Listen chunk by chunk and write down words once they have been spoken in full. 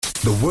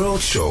The World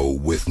Show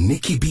with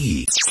Nikki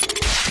B.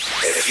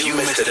 If you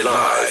missed it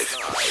live,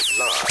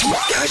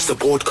 catch the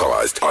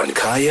podcast on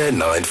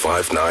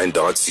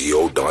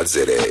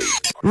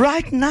kaya959.co.za.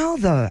 Right now,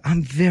 though,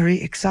 I'm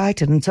very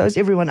excited, and so is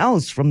everyone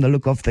else from the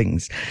look of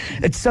things.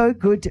 It's so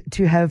good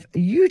to have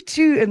you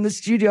two in the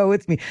studio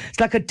with me. It's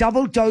like a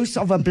double dose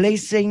of a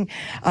blessing.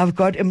 I've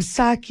got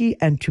Msaki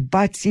and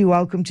Tubatsi.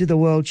 Welcome to the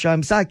World Show.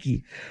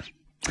 Msaki.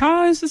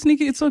 Hi, this is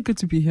Nikki. It's so good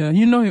to be here.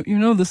 You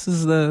know, this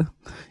is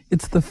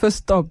it's the first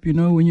stop, you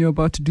know, when you're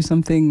about to do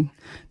something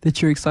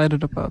that you're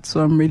excited about. So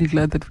I'm really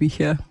glad that we're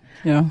here.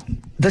 Yeah.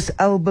 This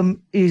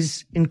album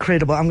is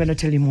incredible. I'm going to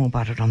tell you more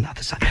about it on the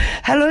other side.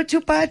 Hello,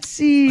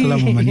 Tubatsi. Hello,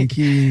 Mama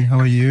Nikki. How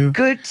are you?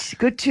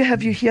 Good to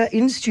have you here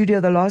in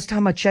studio. The last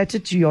time I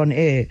chatted to you on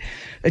air,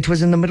 it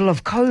was in the middle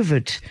of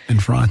COVID.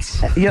 In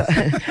France. Yeah.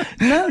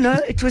 No,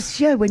 it was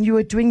here when you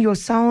were doing your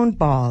sound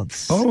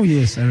baths. Oh,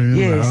 yes, I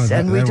remember. Yes,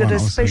 and we did a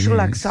special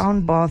also, yes.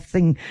 sound bath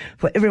thing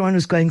for everyone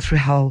who's going through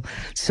hell.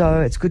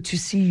 So it's good to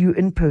see you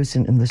in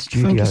person in the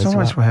studio. Thank you so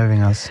much for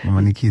having us,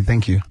 Mama Nikki.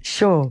 Thank you.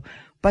 Sure.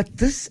 But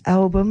this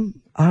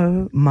album,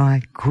 oh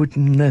my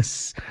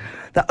goodness.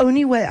 The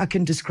only way I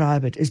can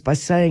describe it is by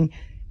saying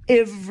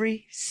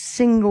every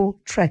single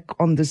track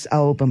on this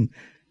album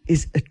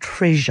is a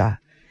treasure.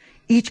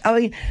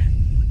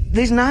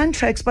 There's 9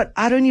 tracks, but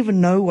I don't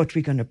even know what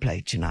we're going to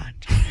play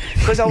tonight.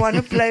 Because I want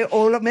to play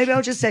all of, maybe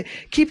I'll just say,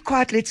 keep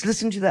quiet, let's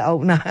listen to the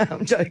album. No,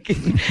 I'm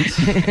joking.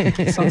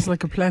 Sounds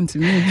like a plan to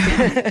me.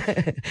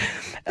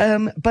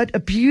 But a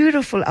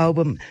beautiful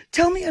album.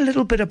 Tell me a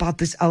little bit about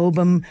this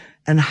album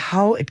and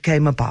how it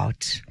came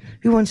about.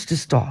 Who wants to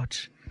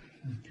start?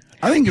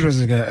 I think it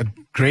was a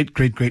great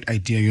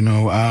idea. You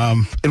know,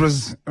 it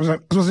was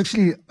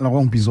actually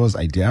Laurent Bizot's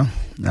idea.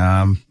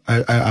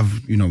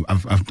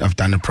 I've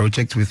done a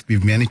project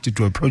we've managed to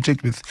do a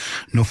project with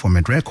No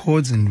Format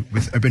Records and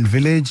with Urban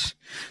Village.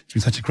 It's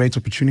been such a great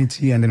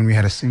opportunity. And then we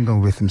had a single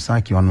with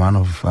Msaki on one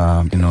of,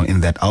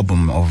 in that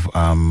album of,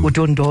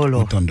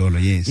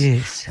 Utondolo, yes.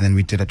 Yes. And then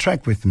we did a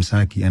track with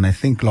Msaki. And I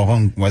think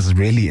Laurent was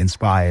really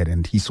inspired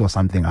and he saw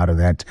something out of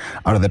that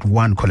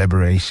one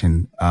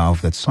collaboration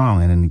of that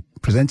song. And then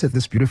presented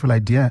this beautiful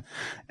idea,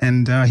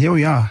 and here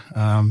we are,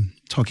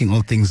 talking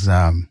all things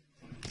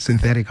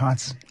synthetic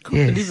hearts.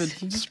 Can't believe it.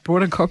 You just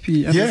brought a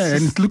copy. And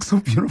and it looks so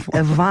beautiful.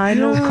 A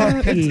vinyl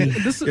copy.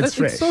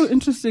 It's so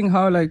interesting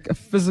how like a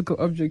physical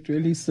object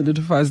really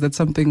solidifies that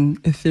something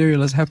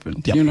ethereal has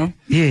happened, you know?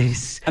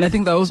 Yes. And I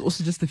think that was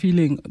also just the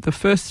feeling. The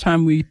first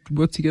time we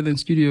worked together in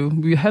studio,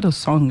 we had a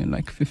song in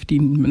like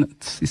 15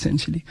 minutes,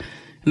 essentially.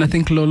 And I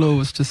think Lolo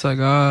was just like,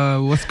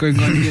 what's going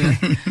on here?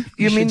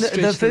 You mean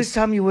the first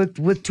time you worked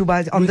with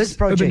Tubatsi on this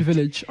project? Urban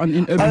Village. On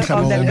that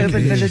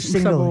Urban Village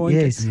single,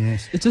 yes.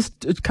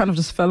 It kind of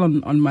just fell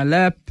on my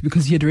lap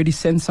because he had already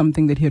sent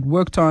something that he had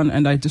worked on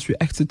and I just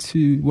reacted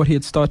to what he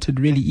had started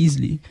really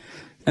easily.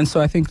 And so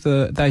I think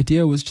the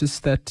idea was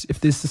just that if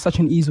there's such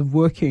an ease of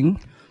working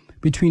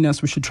between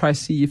us, we should try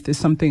see if there's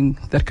something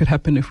that could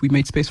happen if we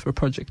made space for a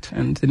project.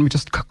 And then we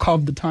just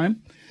carved the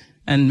time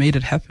and made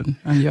it happen.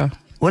 And yeah.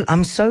 Well,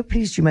 I'm so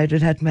pleased you made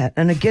it happen.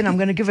 And again, I'm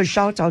going to give a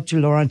shout out to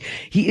Laurent.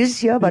 He is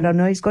here, but I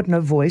know he's got no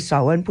voice, so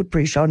I won't put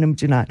pressure on him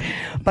tonight.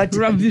 But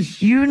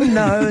you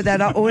know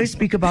that I always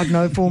speak about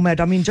No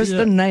Format. I mean, just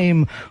the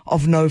name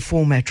of No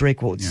Format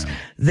Records. Yeah.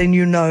 Then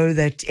you know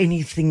that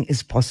anything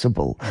is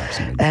possible.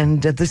 Absolutely.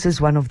 And this is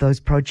one of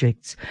those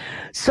projects.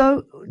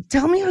 So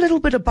tell me a little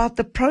bit about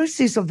the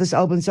process of this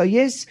album. So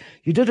yes,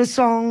 you did a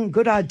song,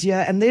 good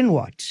idea, and then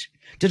what?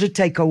 Did it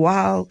take a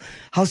while?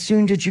 How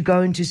soon did you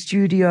go into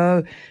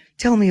studio?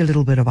 Tell me a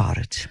little bit about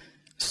it.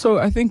 So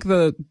I think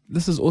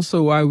this is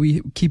also why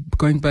we keep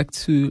going back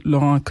to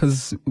Laurent,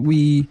 because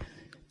he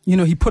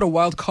put a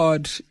wild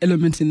card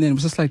element in there. It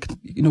was just like,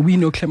 we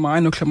know Clement, I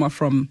know Clement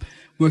from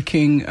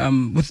working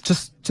with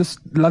just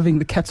loving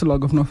the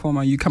catalog of No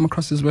Format. You come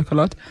across his work a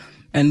lot.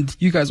 And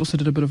you guys also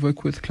did a bit of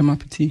work with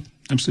Clement Petit.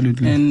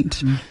 Absolutely. And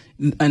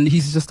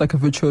he's just like a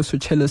virtuoso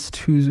cellist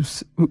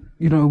who's,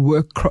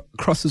 work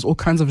crosses all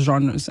kinds of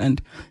genres,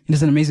 and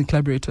he's an amazing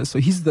collaborator. So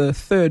he's the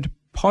third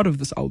part of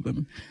this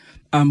album.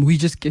 We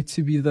just get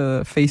to be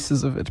the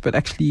faces of it, but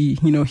actually,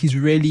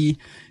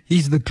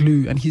 he's the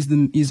glue, and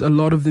he's a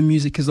lot of the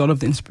music, is a lot of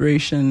the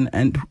inspiration,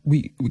 and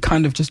we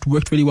kind of just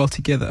worked really well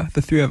together,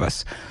 the three of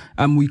us.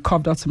 We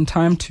carved out some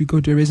time to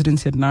go to a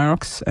residency at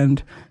Nyrox,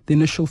 and the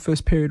initial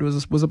first period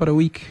was about a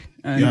week,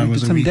 and we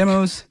did some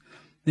demos,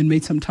 then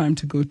made some time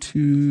to go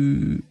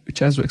to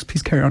Jazzworks.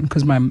 Please carry on,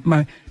 because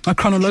my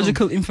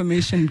chronological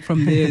information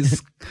from there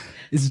is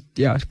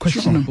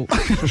questionable.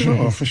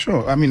 For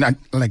sure. I mean,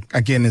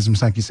 again, as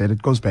Msaki said,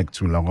 it goes back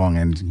to Laurent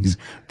and he's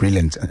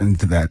brilliant, and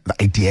the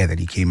idea that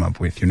he came up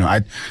with.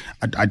 I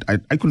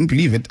couldn't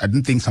believe it. I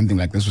didn't think something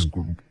like this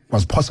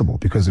was possible,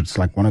 because it's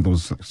like one of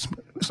those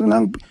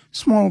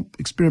small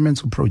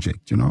experimental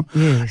project,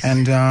 Yes.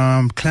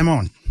 And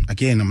Clement,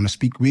 again, I'm going to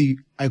speak.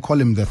 I call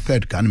him the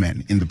third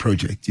gunman in the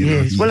project.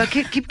 Yes. Well, I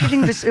keep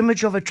getting this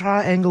image of a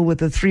triangle with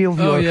the three of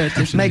you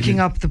making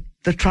up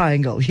the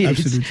triangle. Yes.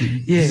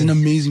 Absolutely. Yes. He's an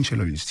amazing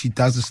celloist. He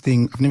does this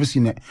thing. I've never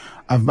seen it.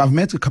 I've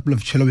met a couple of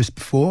celloists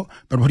before,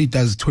 but what he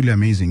does is totally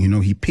amazing. You know,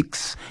 he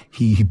picks,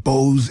 he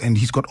bows, and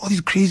he's got all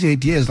these crazy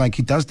ideas. Like,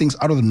 he does things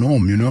out of the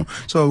norm, you know.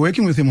 So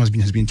working with him has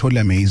been totally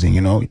amazing,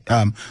 you know.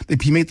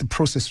 He made the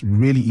process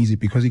really easy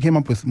because he came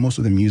up with most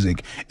of the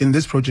music. In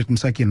this project,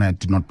 Msaki and I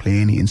did not play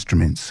any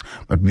instruments,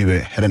 but we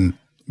were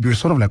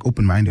sort of like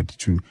open-minded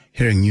to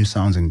hearing new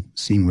sounds and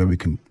seeing where we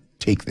can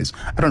take this.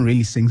 I don't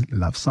really sing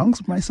love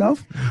songs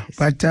myself,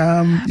 but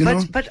you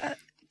know. But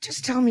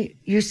just tell me,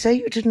 you say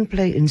you didn't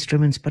play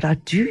instruments, but I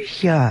do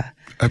hear.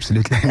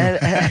 Absolutely.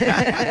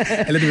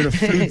 A little bit of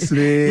flutes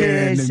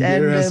there, yes,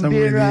 and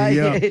Mbira,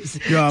 yes.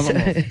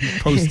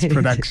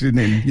 Post-production,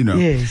 and you know.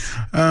 Yes.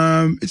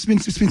 It's been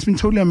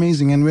totally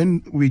amazing. And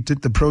when we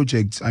did the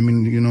project, I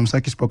mean, you know,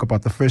 Msaki spoke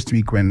about the first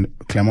week when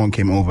Clermont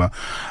came over.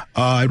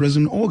 It was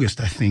in August,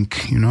 I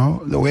think. You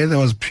know, the weather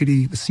was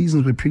the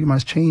seasons were pretty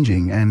much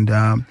changing, and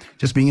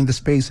just being in the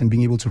space and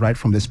being able to write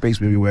from the space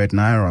where we were at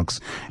Nyrox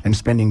and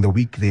spending the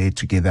week there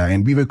together,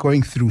 and we were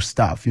going through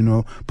stuff, you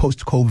know,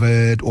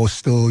 post-COVID or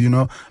still, you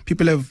know.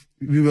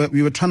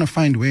 We were trying to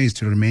find ways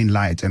to remain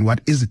light, and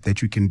what is it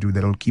that you can do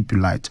that'll keep you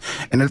light?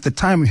 And at the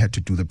time we had to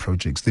do the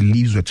projects, the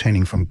leaves were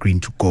turning from green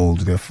to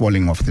gold, they're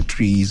falling off the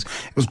trees,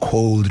 it was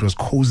cold, it was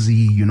cozy,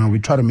 you know, we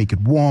try to make it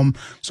warm,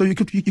 so you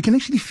can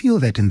actually feel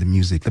that in the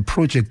music. The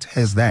project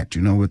has that,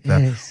 you know, with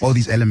all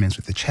these elements,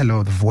 with the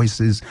cello, the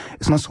voices.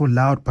 It's not so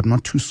loud but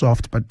not too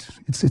soft, but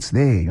it's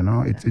there, you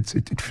know.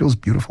 It feels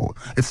beautiful.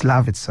 It's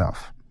love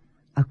itself.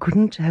 I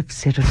couldn't have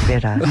said it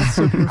better.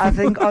 I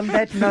think on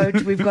that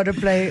note, we've got to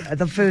play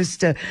the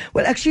first.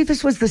 Well, actually,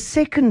 this was the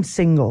second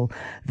single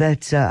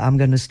that I'm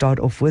going to start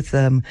off with.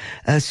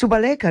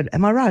 Subaleka,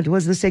 am I right? It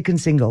was the second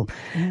single.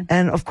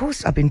 And of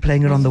course, I've been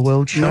playing it on the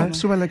World Show. No,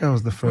 Subaleka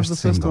was the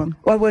first one.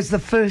 Well, it was the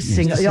first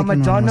single. Yeah,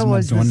 Madonna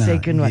was the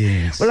second one.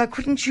 Yes. Well, I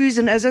couldn't choose.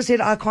 And as I said,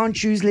 I can't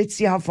choose. Let's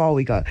see how far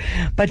we go.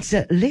 But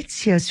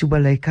let's hear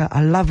Subaleka.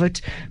 I love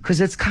it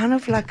because it's kind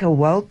of like a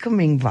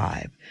welcoming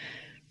vibe.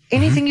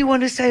 Anything you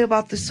want to say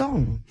about the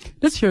song?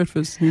 Let's hear it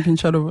first. You can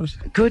chat over it.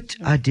 Good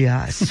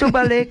idea.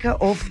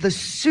 Subaleka off the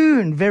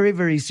soon, very,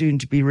 very soon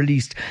to be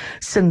released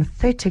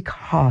Synthetic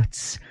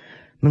Hearts.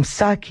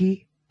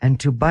 Msaki and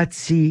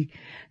Tubatsi.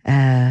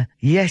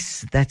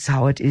 Yes, that's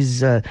how it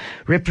is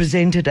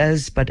represented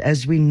as, but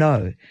as we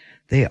know,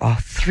 there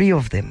are 3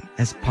 of them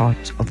as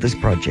part of this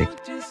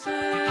project.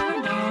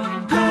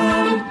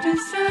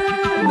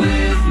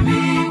 With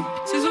me.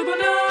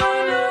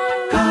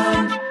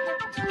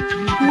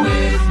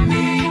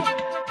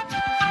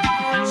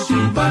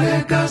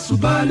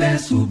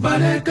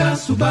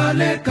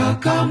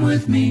 Subaleka, come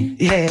with me.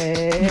 Yeah.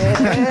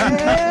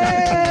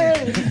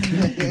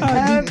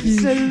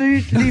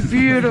 Absolutely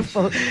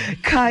beautiful.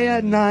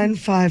 Kaya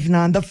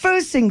 959, the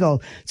first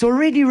single. It's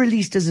already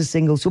released as a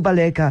single.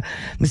 Subaleka,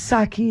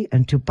 Msaki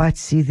and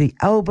Tubatsi. The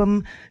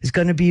album is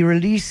going to be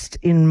released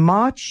in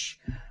March.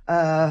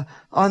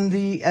 On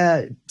the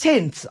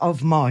 10th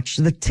of March.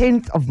 The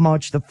 10th of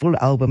March, the full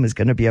album is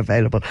going to be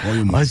available.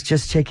 I was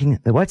just checking.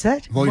 What's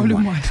that?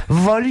 Volume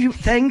 1.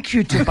 Thank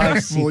you,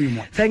 Tubatsi. Volume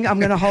 1. I'm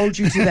going to hold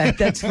you to that.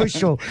 That's for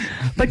sure.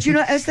 But, you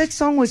know, as that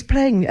song was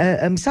playing,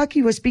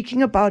 Msaki was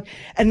speaking about,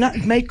 and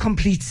it made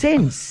complete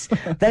sense.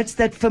 That's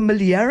that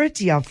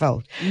familiarity I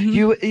felt. Mm-hmm.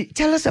 You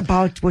tell us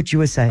about what you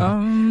were saying.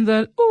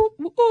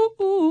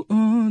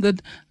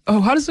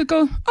 How does it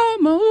go?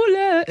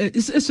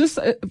 It's just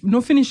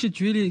no finish. It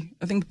really,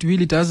 I think, it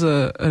really does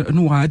a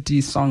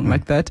Nwadi song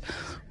like that.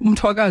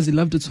 Mthwakazi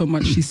loved it so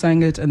much, she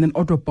sang it, and then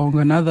Otto Bong,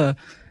 another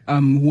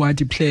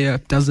Nwadi player,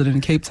 does it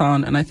in Cape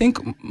Town, and I think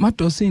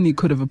Madosini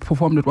could have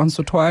performed it once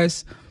or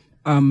twice.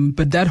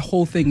 But that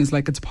whole thing is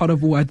like, it's part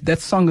of Nwadi. That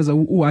song is a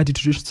Nwadi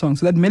traditional song,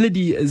 so that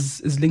melody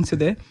is linked to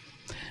there.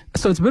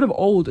 So it's a bit of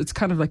old. It's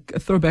kind of like a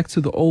throwback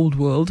to the old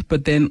world,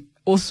 but then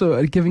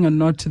also giving a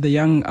nod to the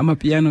young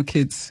Amapiano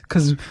kids,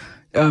 because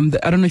I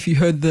don't know if you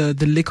heard the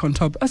lick on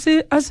top.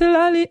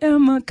 Asilali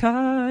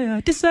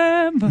emakaya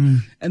December,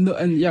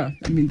 and yeah,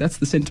 I mean that's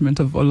the sentiment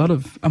of a lot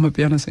of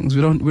Amapiano things.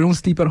 We don't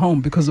sleep at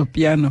home because of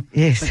piano.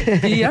 Yes,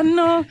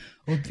 piano,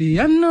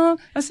 piano,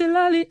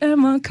 asilali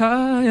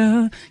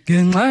emakaya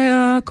genga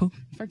yako.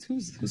 In fact,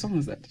 whose song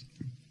is that?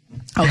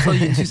 I'll tell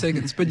you in 2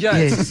 seconds. But yeah,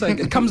 yes. It's just like,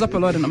 it comes up a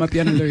lot in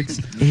Amapiano lyrics.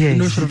 Yes. The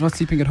notion of not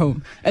sleeping at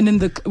home. And then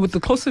with the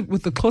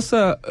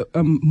closer,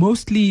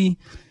 mostly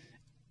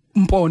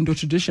Mpondo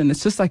tradition,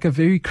 it's just like a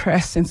very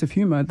crass sense of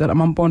humor that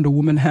Mpondo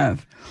women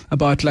have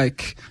about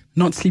like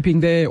not sleeping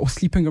there or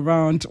sleeping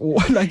around, or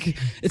like,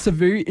 it's a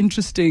very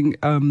interesting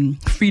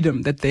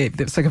freedom that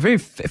it's like a very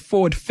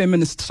forward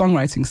feminist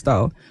songwriting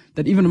style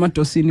that even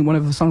Matosini, one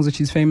of the songs that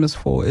she's famous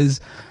for, is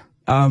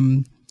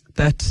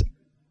that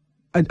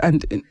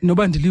and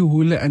nobody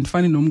hule and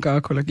finding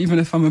nomgako, like, even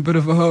if I'm a bit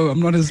of a hoe,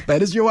 I'm not as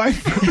bad as your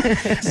wife.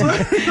 So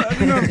I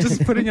don't know, I'm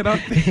just putting it out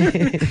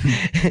there.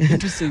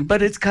 Interesting.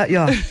 But it's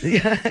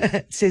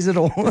it says it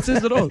all. It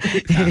says it all.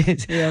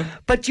 Yes. Yeah.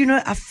 But you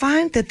know, I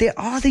find that there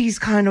are these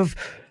kind of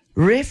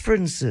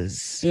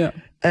references. Yeah.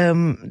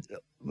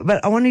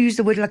 but I want to use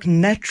the word like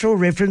natural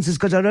references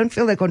because I don't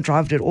feel they're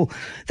contrived at all,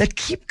 that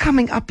keep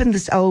coming up in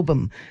this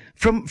album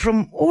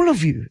from all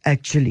of you,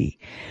 actually.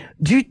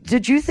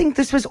 Did you think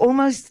this was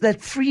almost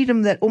that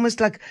freedom, that almost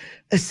like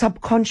a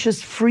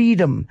subconscious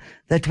freedom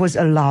that was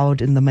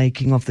allowed in the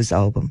making of this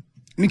album?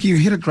 Nikki, you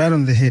hit it right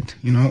on the head,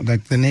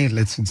 like the nail.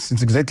 It's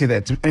exactly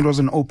that. It was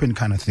an open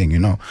kind of thing,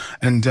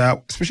 and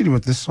especially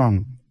with this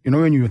song,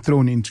 when you're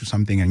thrown into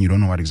something and you don't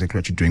know exactly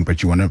what you're doing,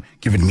 but you want to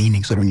give it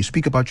meaning. So when you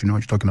speak about, you know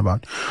what you're talking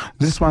about.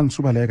 This one,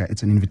 Subaleka,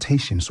 it's an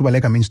invitation.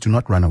 Subaleka means do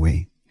not run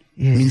away.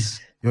 Yes. It means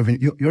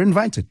you're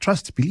invited.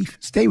 Trust, believe,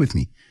 stay with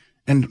me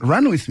and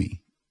run with me,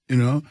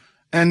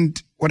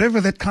 and whatever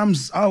that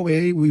comes our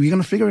way, we're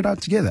going to figure it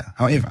out together,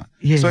 however.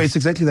 Yes. So it's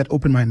exactly that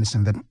open-mindedness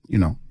and that,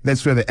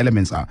 that's where the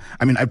elements are.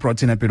 I mean, I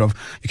brought in you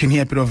can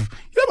hear a bit of,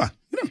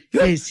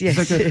 Yes. It's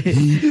like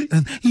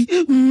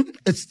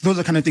those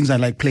are kind of things I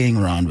like playing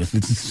around with.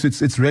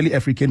 It's really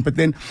African, but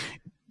then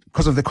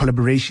because of the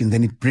collaboration,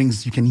 then you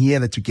can hear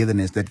the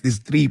togetherness that there's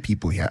three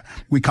people here.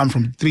 We come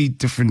from three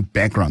different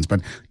backgrounds,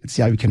 but let's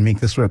see how we can make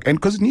this work. And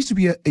because it needs to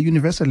be a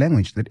universal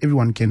language that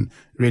everyone can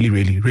really,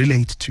 really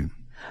relate to.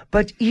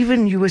 But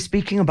even you were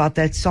speaking about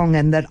that song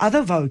and that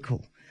other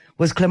vocal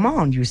was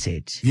Clement, you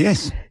said.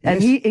 Yes.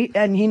 And yes.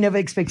 he never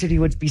expected he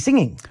would be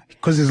singing.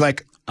 Because it's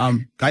like,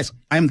 guys,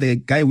 I'm the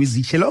guy with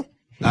the cello.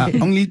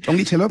 Only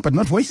cello, but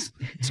not voice.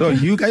 So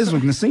you guys are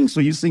going to sing, so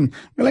you sing.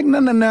 We're like,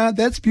 no,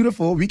 that's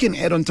beautiful. We can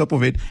add on top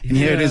of it. And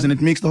here it is, and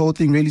it makes the whole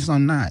thing really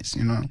sound nice,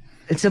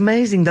 It's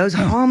amazing, those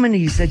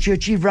harmonies that you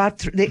achieve right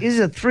through. There is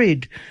a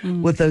thread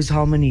with those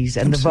harmonies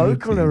and Absolutely. the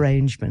vocal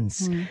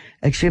arrangements.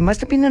 Actually, it must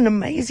have been an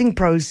amazing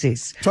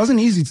process. It wasn't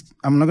easy.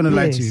 I'm not going to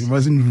lie Yes. to you. It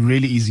wasn't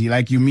really easy.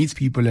 Like, you meet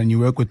people and you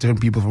work with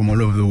different people from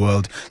all over the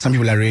world. Some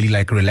people are really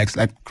like relaxed.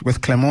 Like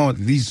with Clement,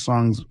 these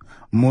songs,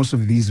 most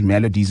of these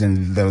melodies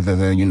and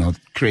the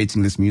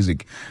creating this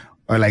music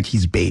are like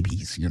his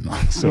babies,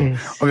 So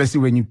Yes. obviously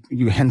when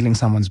you're handling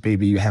someone's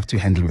baby, you have to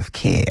handle with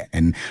care.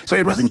 And so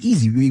it wasn't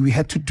easy. We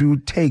had to do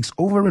takes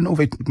over and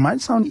over. It might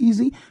sound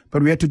easy,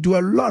 but we had to do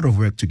a lot of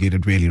work to get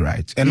it really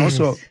right. And Yes.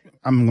 also,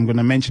 I'm going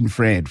to mention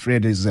Fred.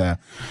 Fred is,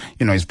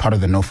 is part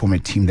of the No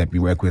Format team that we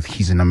work with.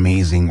 He's an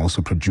amazing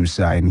also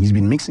producer, and he's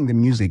been mixing the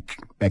music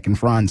back in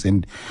France.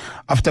 And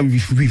after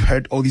we've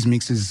heard all these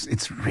mixes,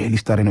 it's really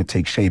starting to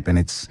take shape. And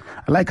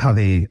I like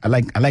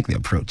the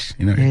approach.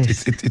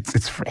 Yes.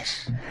 It's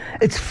fresh.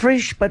 It's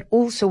fresh, but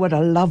also what I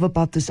love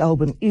about this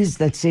album is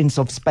that sense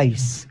of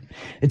space.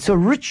 It's a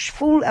rich,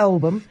 full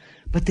album,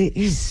 but there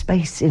is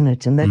space in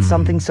it, and that's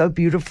something so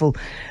beautiful.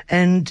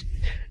 And,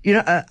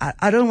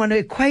 I don't want to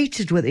equate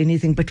it with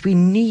anything, but we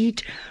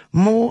need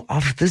more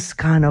of this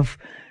kind of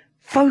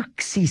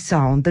folksy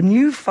sound, the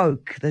new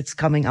folk that's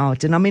coming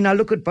out. And I mean, I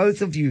look at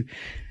both of you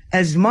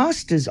as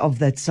masters of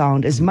that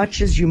sound, as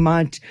much as you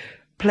might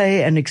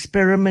play and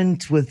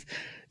experiment with,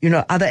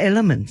 other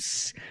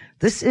elements.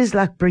 This is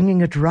like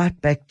bringing it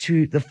right back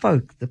to the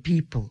folk, the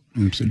people.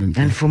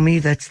 Absolutely. And for me,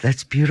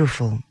 that's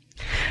beautiful.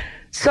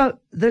 So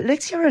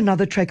let's hear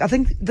another track. I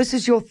think this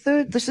is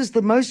this is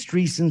the most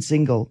recent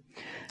single.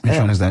 Which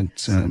one is that?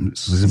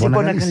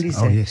 Zibona Galise?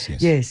 Oh, yes.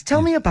 Yes.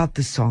 Tell me about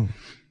this song.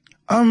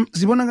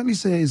 Zibona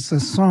Galise is a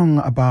song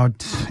about,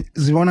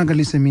 Zibona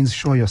Galise means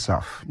show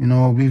yourself.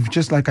 We've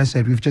just, like I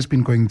said, we've just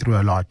been going through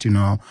a lot,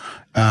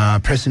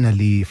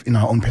 personally, in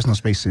our own personal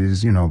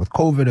spaces, with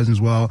COVID as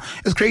well.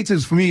 As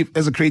creatives, for me,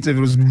 as a creative,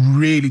 it was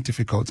really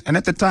difficult. And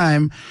at the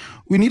time,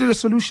 we needed a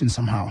solution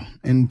somehow.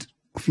 And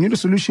if you need a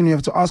solution, you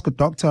have to ask a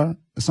doctor,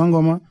 a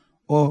sangoma,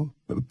 or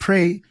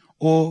pray,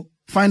 or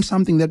find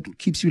something that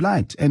keeps you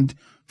light. And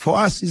for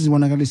us,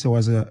 Zibona Galise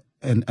was a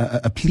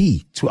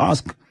plea to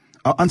ask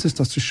our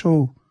ancestors to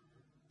show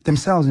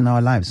themselves in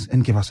our lives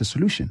and give us a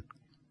solution.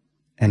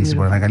 And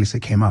Zibona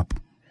Galise came up.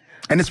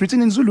 And it's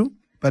written in Zulu,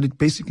 but it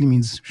basically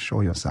means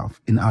show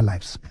yourself in our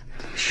lives.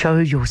 Show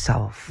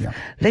yourself. Yeah.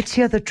 Let's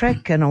hear the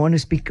track, and I want to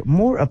speak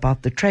more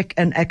about the track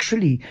and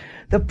actually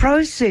the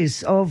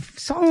process of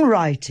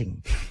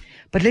songwriting.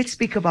 But let's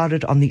speak about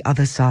it on the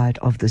other side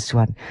of this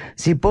one.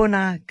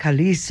 Zibona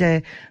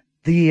Galise.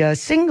 The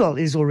single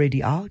is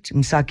already out,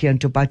 Msaki and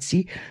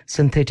Tubatsi,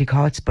 Synthetic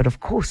Hearts. But of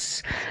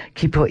course,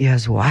 keep your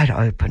ears wide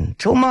open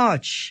till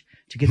March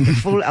to get the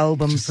full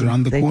album. Just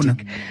around the corner.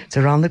 It's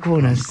around the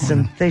corner.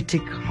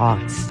 Synthetic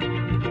Hearts.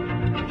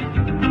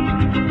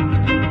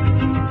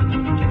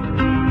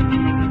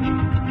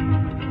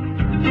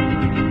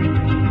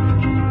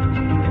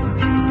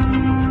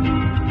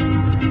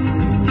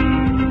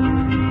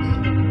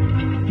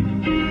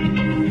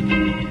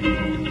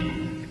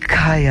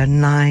 Kaya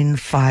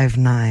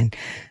 959.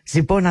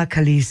 Zibona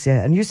Galise.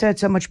 And you said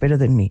so much better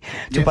than me.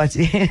 Yes.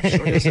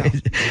 Show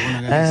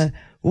yourself.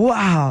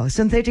 Wow.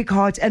 Synthetic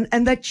Hearts. And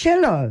that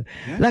cello.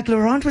 Yeah. Like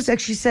Laurent was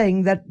actually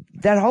saying that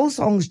whole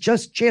song's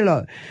just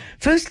cello.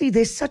 Firstly,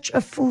 there's such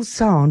a full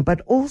sound,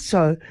 but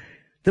also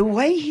the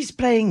way he's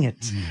playing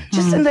it.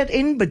 Just in that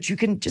end, but you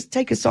can just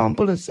take a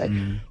sample and say,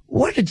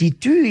 what did he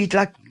do? He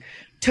like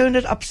turned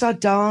it upside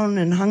down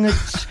and hung it,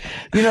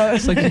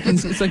 It's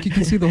like you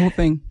can see the whole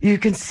thing. You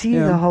can see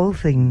the whole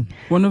thing.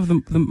 One of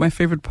my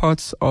favorite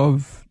parts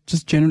of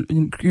just general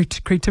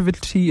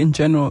creativity in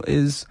general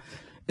is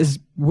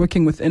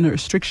working within a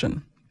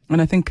restriction.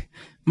 And I think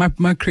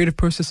my creative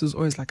process is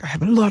always like, I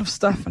have a lot of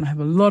stuff and I have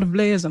a lot of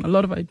layers and a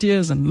lot of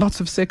ideas and lots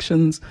of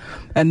sections.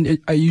 And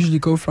I usually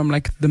go from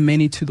like the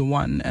many to the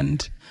one,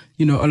 and,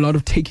 a lot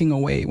of taking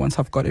away once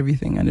I've got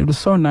everything. And it was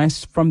so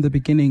nice from the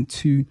beginning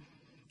to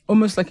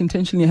almost like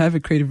intentionally have a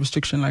creative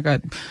restriction. Like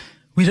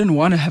we didn't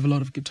want to have a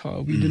lot of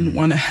guitar. We didn't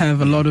want to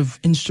have a lot of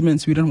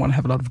instruments. We didn't want to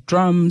have a lot of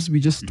drums. We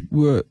just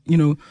were,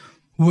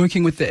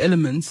 working with the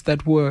elements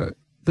that were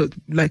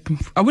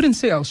I wouldn't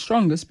say our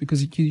strongest,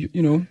 because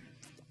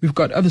we've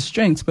got other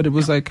strengths, but it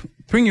was like,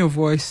 bring your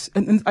voice.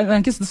 And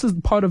I guess this is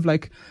part of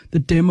like the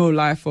demo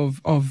life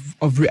of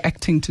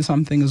reacting to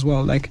something as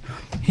well. Like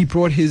he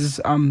brought his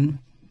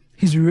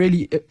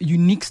really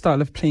unique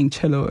style of playing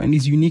cello and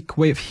his unique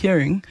way of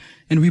hearing.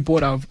 And we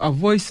brought our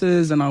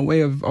voices and our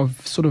way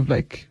of sort of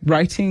like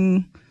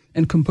writing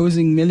and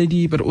composing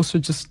melody, but also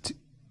just,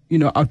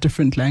 our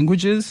different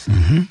languages.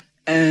 Mm-hmm.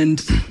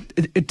 And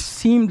it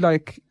seemed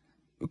like,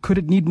 could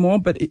it need more?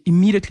 But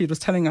immediately it was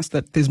telling us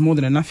that there's more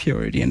than enough here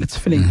already, and it's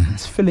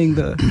filling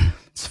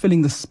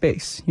the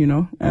space,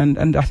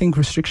 And I think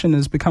restriction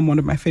has become one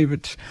of my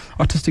favorite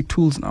artistic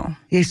tools now.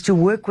 Yes, to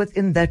work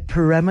within that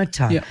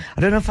parameter. Yeah.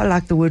 I don't know if I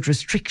like the word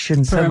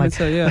restriction so much.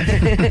 Yeah,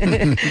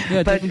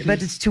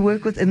 but it's to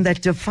work within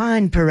that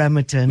defined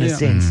parameter in a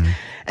sense.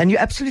 And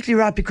you're absolutely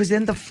right, because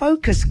then the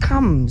focus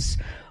comes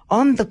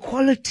on the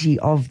quality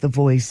of the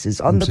voices,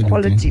 on the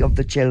quality of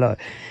the cello,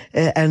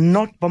 and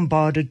not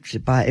bombarded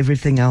by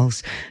everything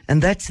else.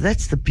 And that's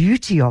the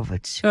beauty of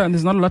it. Yeah, and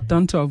there's not a lot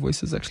done to our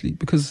voices actually,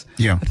 because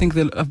I think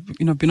that I've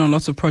been on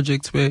lots of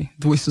projects where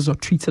the voices are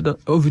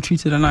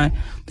over-treated, and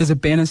there's a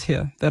bareness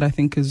here that I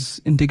think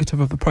is indicative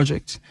of the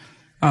project.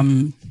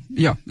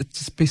 It's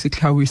just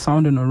basically how we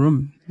sound in a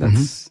room.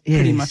 That's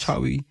pretty much how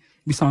we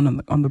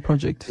sound on the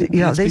project.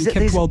 Yeah, it's been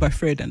kept well by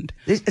Fred, and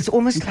it's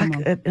almost like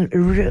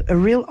a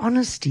real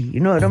honesty. You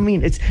know what I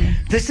mean?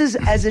 This is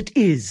as it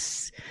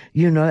is,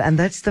 and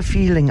that's the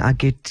feeling I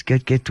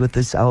get with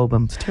this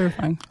album. It's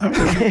terrifying. I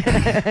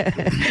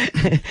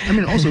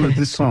mean, also with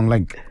this song,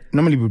 like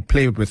normally we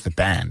play it with the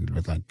band.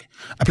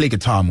 I play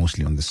guitar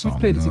mostly on this song.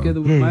 We've played it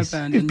together with my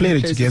band. We've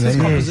played it together. It's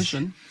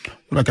composition.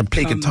 Like I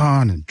play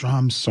guitar and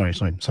drums. Sorry.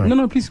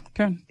 No, please,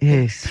 Karen.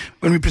 Yes.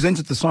 When we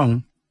presented the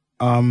song,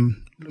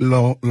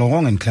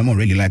 Laurent and Clement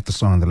really liked the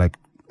song. They're like,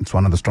 it's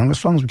one of the strongest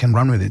songs, we can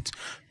run with it.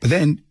 But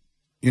then,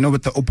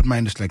 with the open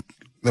mind, it's like,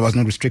 there was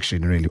no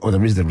restriction really, or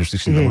there is the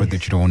restriction, the word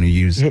that you don't want to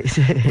use. Yes.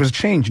 It was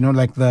change,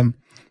 like the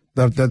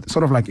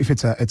sort of like if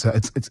it's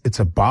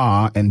a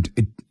bar and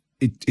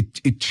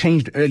it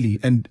changed early,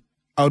 and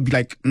I would be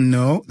like,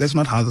 no, that's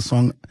not how the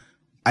song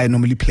I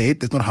normally play it.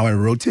 That's not how I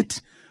wrote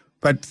it.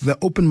 But the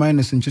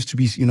open-mindedness and just to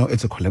be,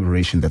 it's a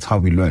collaboration. That's how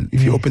we learn.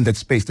 If you open that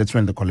space, that's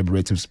when the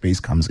collaborative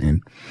space comes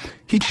in.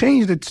 He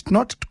changed it,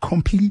 not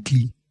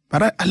completely,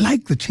 but I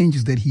like the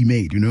changes that he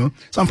made,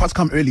 Some parts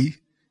come early,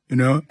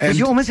 And but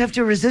you almost have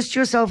to resist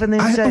yourself and then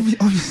say,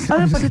 obviously.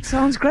 But it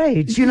sounds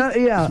great,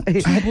 yeah.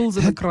 Bulls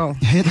in the crowd.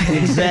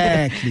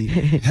 Exactly.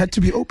 Had to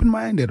be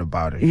open-minded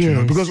about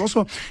it, Because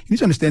also, you need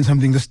to understand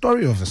something. The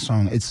story of the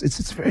song,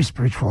 it's very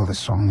spiritual, the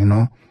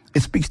song,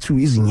 It speaks to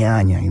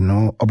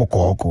Izinyanya,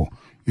 Abokoko.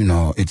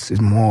 It's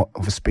more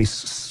of a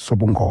space,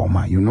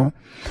 Sobongoma,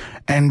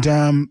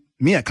 And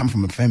me, I come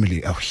from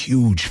a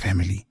huge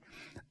family.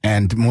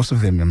 And most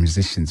of them are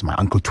musicians. My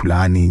uncle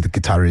Tulani, the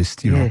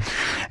guitarist,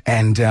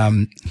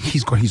 And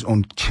he's got his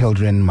own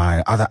children.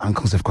 My other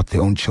uncles have got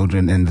their own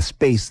children. And the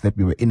space that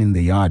we were in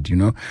the yard,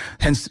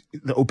 Hence,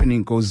 the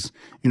opening goes,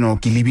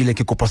 Kilibile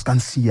ke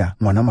kopaskansia,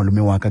 ngwana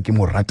malume wa ka ke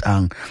mo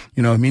ratang.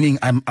 Meaning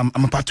I'm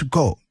about to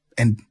go.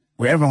 And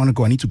wherever I want to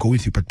go, I need to go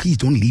with you. But please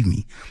don't leave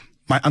me.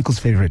 My uncle's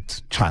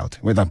favorite child,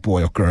 whether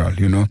boy or girl,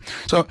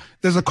 So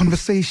there's a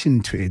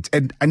conversation to it.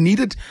 And I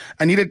needed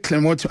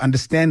Clement to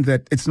understand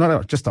that it's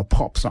not just a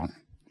pop song.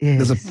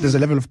 Yes. There's a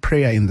level of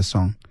prayer in the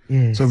song.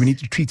 Yes. So we need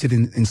to treat it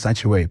in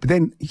such a way. But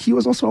then he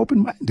was also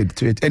open-minded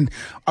to it. And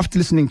after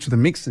listening to the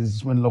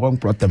mixes, when Laurent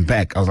brought them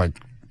back, I was like,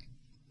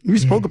 we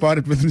spoke about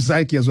it with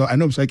Msaki as well. I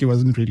know Msaki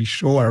wasn't really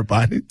sure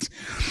about it,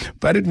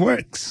 but it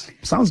works.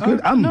 Sounds good.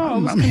 I'm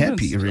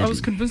happy. Really. I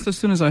was convinced as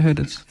soon as I heard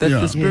it that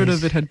the spirit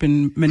of it had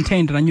been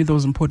maintained, and I knew that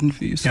was important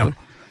for you. So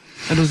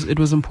it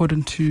was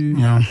important to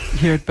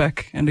hear it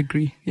back and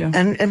agree. Yeah.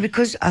 And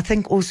because I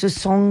think also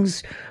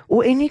songs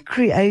or any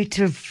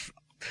creative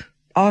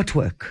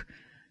artwork,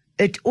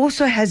 it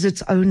also has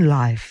its own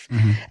life.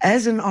 Mm-hmm.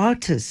 As an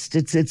artist,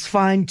 it's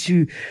fine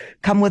to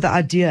come with the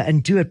idea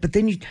and do it. But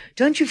then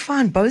don't you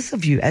find, both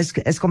of you as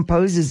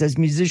composers, as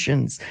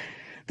musicians,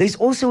 there's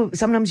also,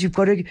 sometimes you've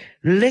got to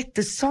let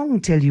the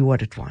song tell you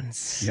what it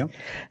wants. Yep.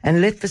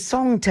 And let the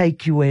song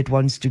take you where it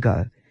wants to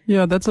go.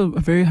 Yeah, that's a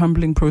very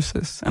humbling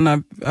process. And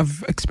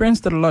I've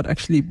experienced that a lot,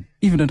 actually,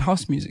 even in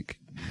house music.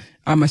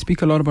 I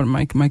speak a lot about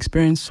my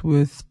experience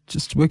with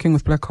just working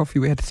with Black Coffee.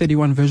 We had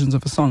 31 versions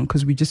of a song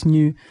because we just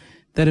knew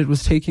that it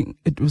was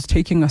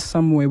taking us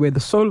somewhere where the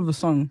soul of the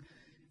song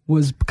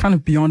was kind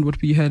of beyond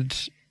what we had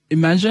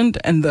imagined,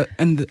 and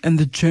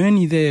the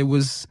journey there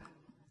was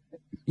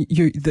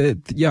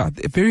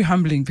very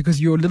humbling,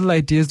 because your little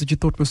ideas that you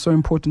thought were so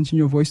important in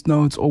your voice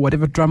notes, or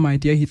whatever drum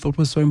idea he thought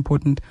was so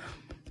important,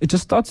 it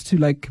just starts to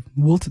like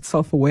wilt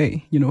itself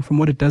away, from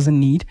what it doesn't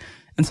need.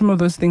 And some of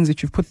those things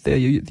that you've put there,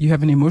 you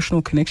have an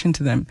emotional connection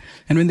to them.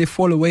 And when they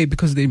fall away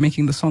because they're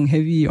making the song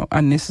heavy or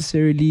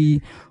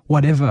unnecessarily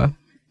whatever,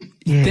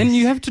 then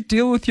you have to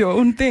deal with your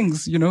own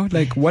things,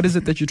 like what is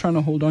it that you're trying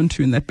to hold on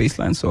to in that bass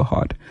line so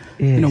hard?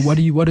 Yes.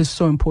 What is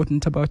so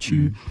important about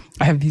you?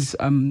 I have these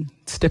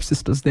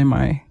stepsisters, they're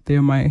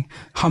my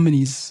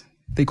harmonies.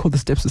 They call the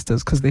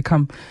stepsisters because they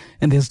come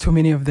and there's too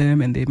many of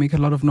them and they make a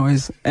lot of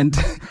noise, and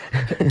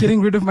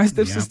getting rid of my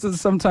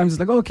stepsisters sometimes is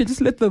like, okay, just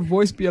let the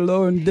voice be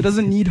alone. There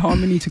doesn't need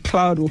harmony to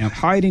cloud or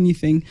hide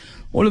anything.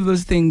 All of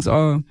those things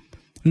are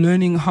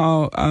learning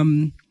how,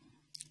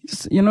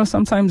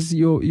 sometimes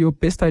your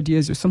best idea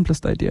is your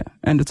simplest idea,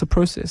 and it's a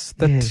process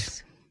that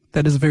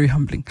is very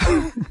humbling.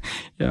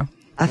 Yeah.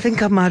 I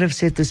think I might have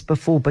said this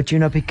before, but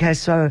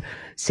Picasso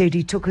said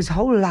he took his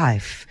whole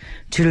life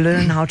to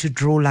learn how to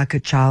draw like a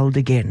child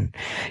again,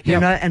 you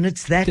know, and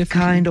it's that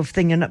kind of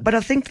thing. But I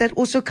think that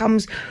also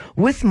comes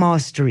with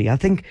mastery. I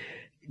think,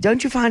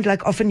 don't you find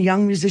like often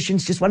young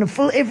musicians just want to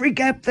fill every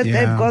gap that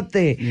they've got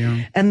there?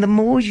 Yeah. And the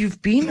more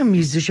you've been a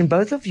musician,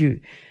 both of you,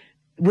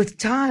 with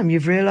time,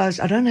 you've realized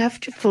I don't have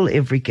to fill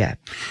every gap.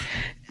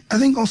 I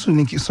think also,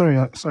 Nikki, sorry,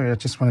 I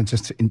just wanted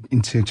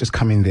to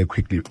come in there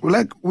quickly.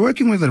 Like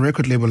working with a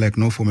record label like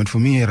No Format, for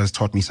me, it has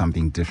taught me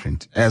something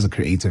different as a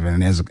creative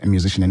and as a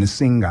musician and a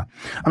singer.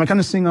 I'm a kind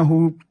of singer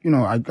who,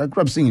 I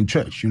grew up singing in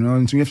church,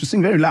 and so you have to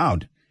sing very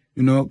loud.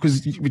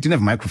 Because we didn't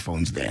have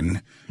microphones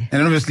then.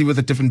 And obviously with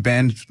a different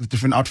band, with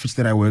different outfits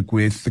that I work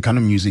with, the kind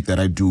of music that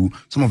I do,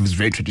 some of it's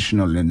very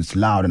traditional and it's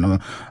loud. And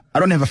I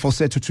don't have a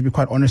falsetto, to be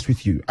quite honest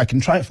with you. I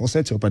can try a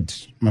falsetto,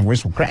 but my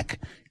voice will crack,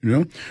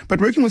 But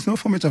working with No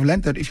Format, I've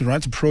learned that if you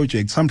write a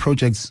project, some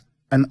projects,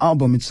 an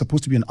album, it's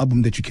supposed to be an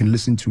album that you can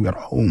listen to at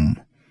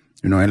home.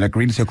 And like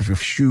really take off your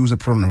shoes,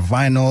 put on a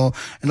vinyl,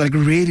 and like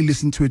really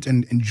listen to it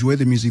and enjoy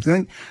the music.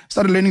 Then I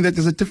started learning that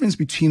there's a difference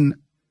between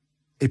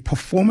a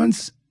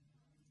performance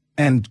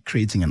and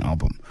creating an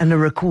album. And a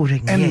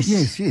recording,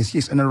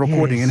 yes. And a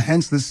recording. Yes. And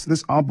hence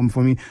this album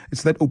for me,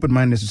 it's that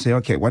open-mindedness to say,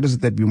 okay, what is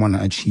it that we want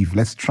to achieve?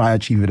 Let's try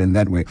achieve it in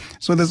that way.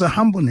 So there's a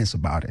humbleness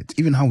about it.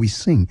 Even how we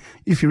sing.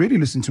 If you really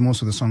listen to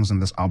most of the songs on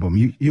this album,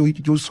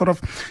 you'll sort of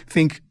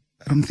think,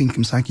 I don't think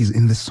Msaki is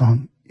in this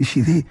song. Is she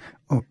there?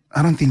 Oh,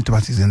 I don't think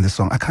Tubatsi is in this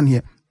song. I can't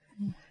hear.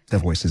 The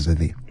voices are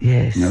there.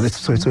 Yes.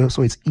 So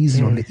it's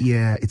easy on the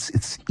ear.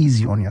 It's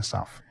easy on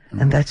yourself.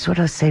 And that's what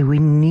I say. We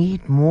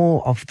need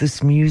more of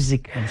this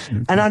music.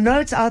 Absolutely. And I know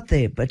it's out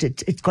there, but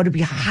it's got to be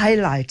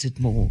highlighted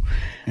more.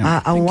 Yeah.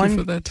 Thank you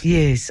for that.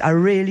 Yes, I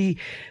really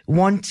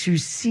want to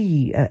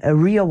see a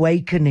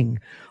reawakening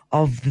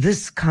of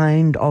this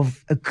kind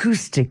of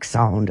acoustic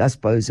sound, I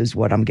suppose is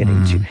what I'm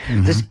getting to.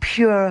 Mm-hmm. This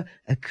pure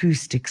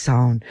acoustic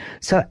sound.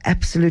 So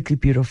absolutely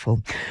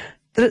beautiful.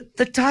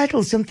 The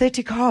title,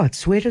 Synthetic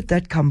Hearts, where did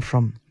that come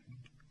from?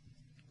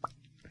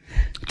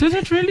 Did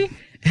it really?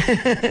 I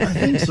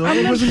think so.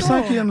 It was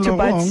Msaki and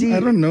Tubatsi. I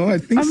don't know. I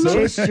think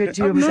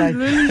so.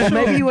 Or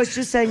maybe he was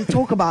just saying,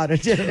 talk about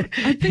it.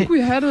 I think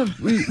we had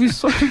we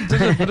sort of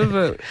did a bit of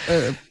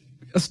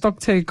a stock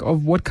take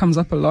of what comes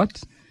up a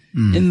lot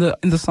in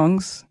the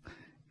songs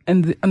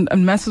and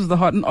Masses of the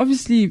Heart. And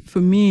obviously for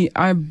me,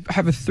 I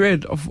have a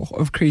thread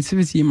of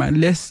creativity in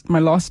my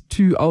last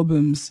two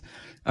albums.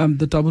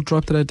 The double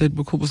drop that I did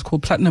was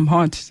called Platinum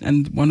Heart,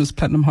 and one was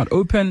Platinum Heart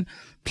Open,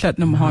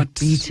 Platinum Heart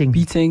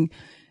Beating.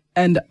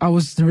 And I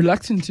was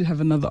reluctant to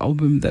have another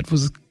album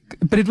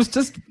but it was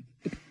just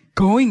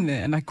going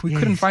there, and we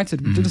couldn't fight it.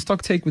 We did a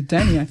stock take with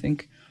Danny, I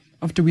think,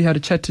 after we had a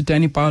chat to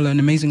Danny Paula, an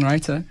amazing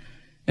writer.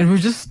 And it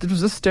was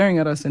just staring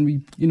at us, and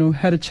we,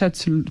 had a chat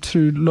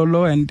to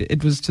Lolo, and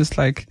it was just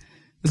like,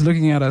 it's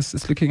looking at us,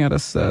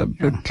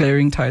 the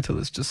glaring title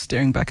is just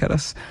staring back at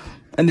us.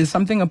 And there's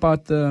something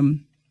about there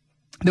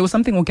was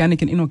something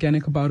organic and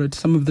inorganic about it.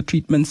 Some of the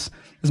treatments,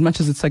 as much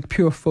as it's like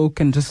pure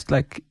folk and just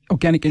like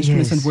organic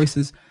instruments and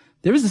voices,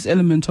 there is this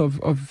element of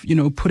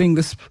putting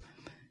this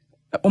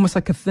almost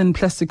like a thin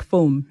plastic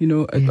film,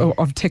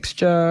 of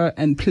texture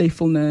and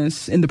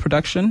playfulness in the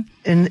production.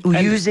 And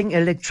using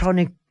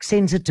electronic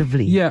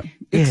sensitively. Yeah,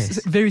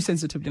 it's very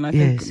sensitively. And I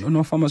think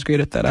No Format was great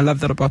at that. I love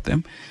that about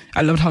them.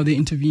 I loved how they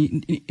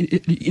intervened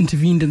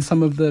in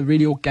some of the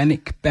really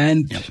organic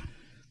band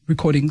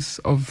recordings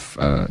of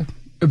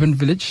Urban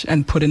Village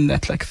and put in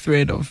that like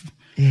thread of,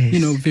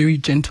 very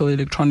gentle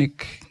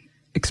electronic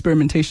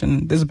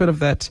experimentation. There's a bit of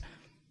that.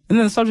 And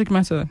then the subject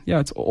matter,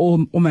 it's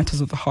all matters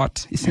of the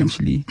heart,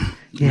 essentially.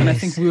 Yes. And I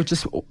think we were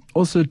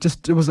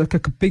it was like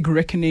a big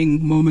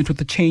reckoning moment with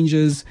the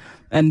changes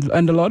and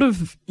a lot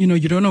of,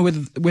 you don't know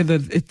whether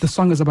the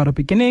song is about a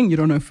beginning, you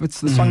don't know if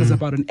the song is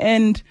about an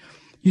end,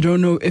 you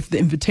don't know if the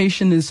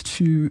invitation is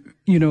to,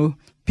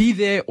 be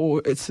there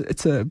or it's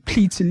a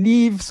plea to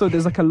leave. So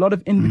there's like a lot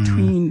of in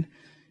between,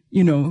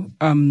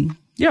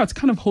 it's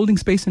kind of holding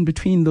space in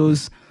between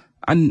those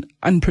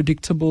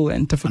unpredictable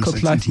and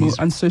difficult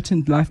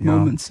uncertain life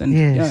moments. And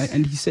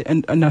and he said,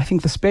 and I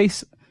think the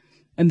space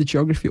and the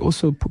geography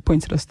also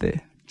pointed us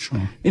there. Sure.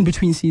 In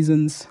between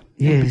seasons.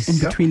 Yes. In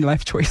between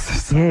life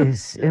choices.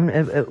 Yes.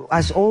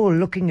 Us all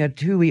looking at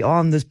who we are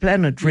on this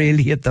planet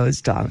really at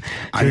those times,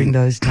 during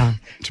those times.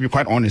 To be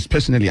quite honest,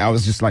 personally, I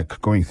was just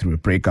like going through a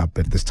breakup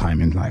at this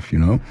time in life,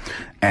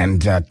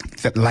 and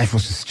that life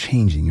was just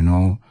changing,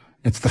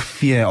 It's the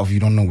fear of you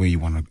don't know where you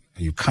want to.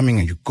 Are you coming?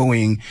 Are you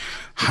going?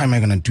 How am I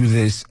going to do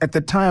this? At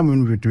the time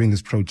when we were doing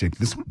this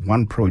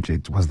one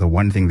project was the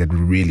one thing that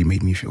really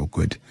made me feel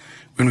good.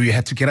 When we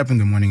had to get up in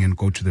the morning and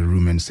go to the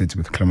room and sit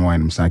with Moloi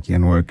and Msaki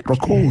and work, it was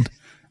cold.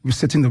 We were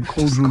sitting in the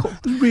cold room.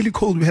 It was really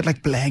cold. We had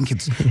like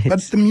blankets. Yes.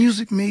 But the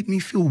music made me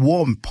feel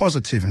warm,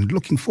 positive, and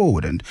looking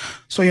forward. And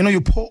so,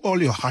 you pour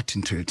all your heart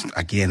into it.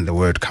 Again, the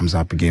word comes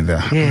up again. The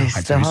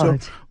heart. So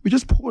we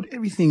just poured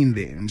everything in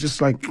there and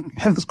just like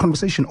have this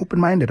conversation,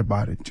 open-minded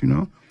about it,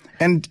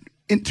 And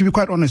to be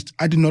quite honest,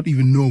 I did not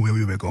even know where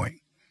we were going.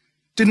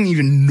 Didn't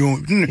even know.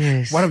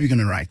 What are we going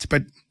to write?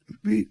 But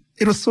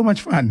it was so much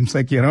fun. It's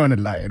like, I don't want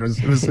to lie. It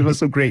was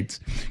so great.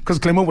 Because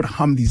Clement would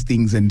hum these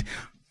things and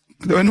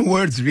there were no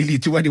words really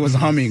to what he was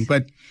humming.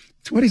 But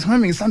to what he's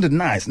humming, it sounded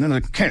nice. And I'm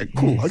like, okay,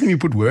 cool. How can you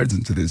put words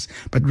into this?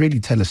 But really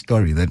tell a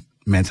story that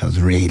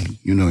matters really,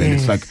 and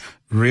it's like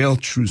real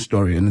true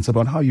story. And it's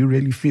about how you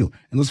really feel.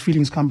 And those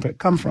feelings come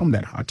from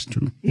that heart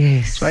too.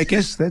 Yes. So I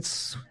guess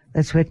that's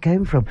where it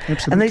came from.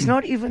 Absolutely. And there's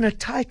not even a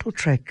title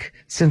track,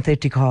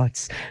 Synthetic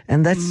Hearts.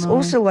 And that's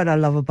also what I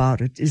love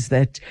about it, is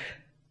that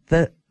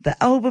the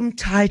album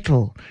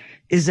title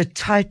is a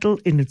title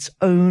in its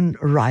own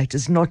right.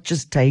 It's not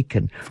just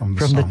taken from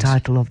the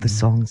title of the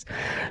songs.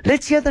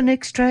 Let's hear the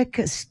next track,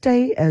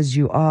 Stay As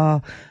You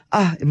Are.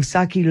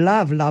 Msaki,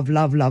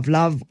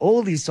 love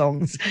all these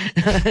songs.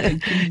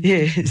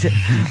 Yes.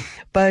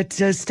 But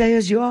Stay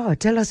As You Are,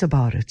 tell us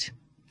about it.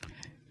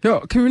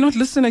 Can we not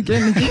listen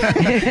again?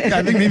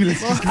 I think maybe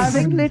let's just listen. I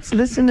think let's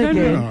listen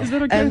again. Is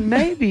that okay? And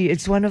maybe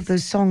it's one of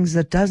those songs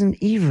that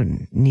doesn't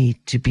even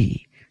need to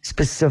be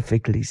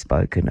specifically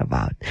spoken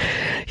about.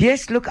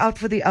 Yes, look out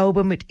for the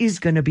album. It is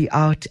going to be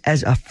out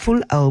as a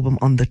full album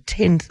on the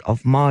 10th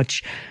of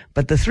March,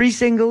 but the 3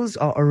 singles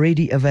are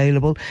already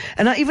available.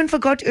 And I even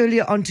forgot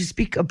earlier on to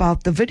speak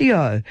about the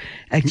video,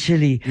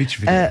 actually. Which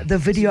video? The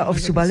video of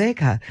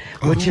Subaleka,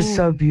 which is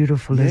so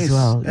beautiful as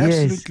well.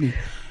 Absolutely. Yes.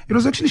 It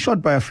was actually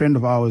shot by a friend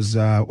of ours.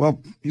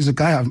 He's a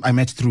guy I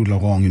met through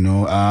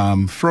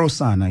Lorong, Fro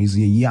Sana. He's a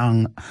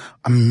young,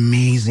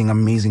 amazing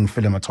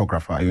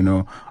cinematographer,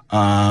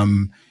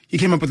 He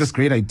came up with this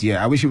great idea.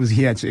 I wish he was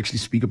here to actually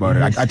speak about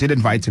it. I did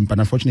invite him, but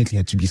unfortunately he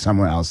had to be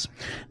somewhere else.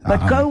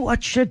 But go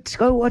watch it.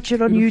 Go watch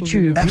it on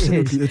YouTube.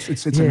 Absolutely. Yes.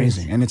 It's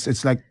amazing. And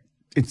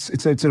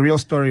it's a real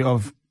story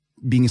of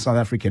being a South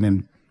African,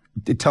 and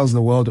it tells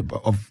the world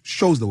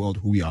shows the world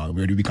who we are,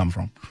 where do we come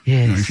from.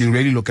 Yes. If you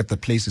really look at the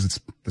places,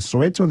 it's the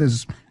Soweto,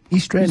 there's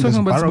East Rand, there's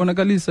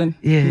Bonagalisa.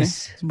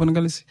 Yes.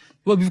 Bonagalisa.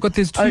 Well, we've got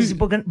these two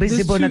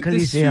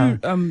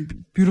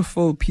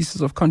beautiful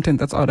pieces of content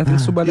that's out. I think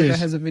Subaleka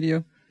has a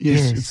video.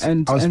 Yes.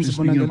 And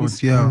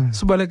Bonagalisa.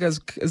 Subaleka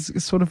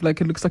is sort of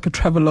like, it looks like a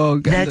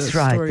travelogue. That's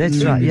right.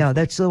 That's right. Yeah,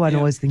 that's the one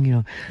I was thinking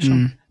of.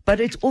 Sure. But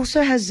it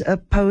also has a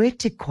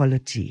poetic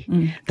quality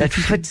that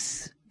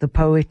fits the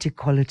poetic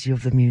quality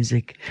of the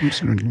music.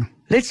 Absolutely.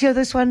 Let's hear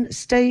this one,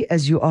 Stay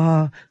As You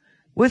Are.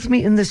 With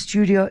me in the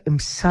studio,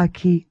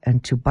 Msaki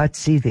and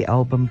Tubatsi, the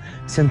album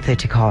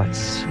Synthetic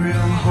Hearts. Real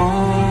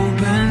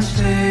hope and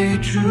stay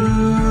true.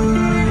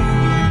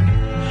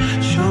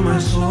 Show my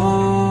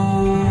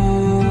soul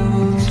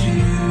to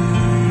you.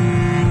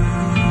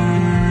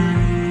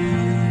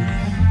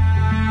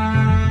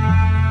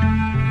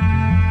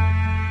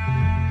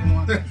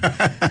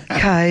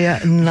 Kaya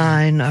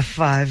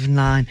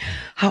 959.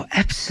 How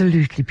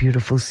absolutely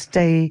beautiful.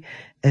 Stay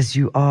As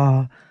You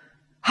Are.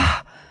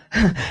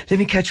 Let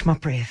me catch my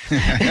breath.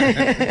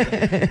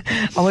 I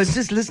was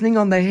just listening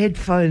on the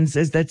headphones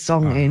as that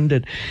song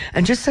ended,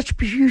 and just such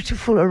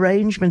beautiful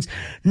arrangements,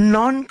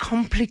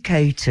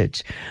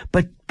 non-complicated,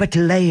 but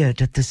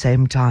layered at the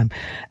same time.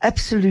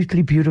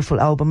 Absolutely beautiful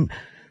album.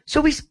 So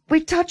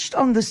we touched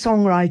on the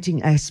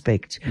songwriting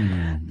aspect.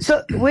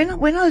 So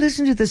when I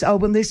listen to this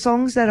album, there's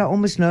songs that I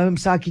almost know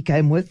Msaki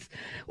came with,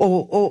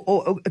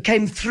 or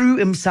came through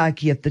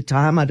Msaki at the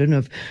time. I don't know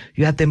if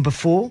you had them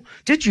before.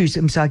 Did you,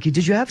 Msaki?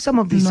 Did you have some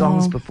of these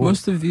songs before?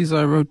 Most of these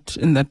I wrote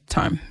in that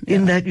time. Yeah.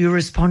 In that you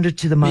responded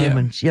to the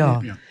moment,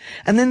 yeah.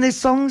 And then there's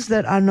songs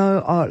that I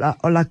know are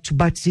like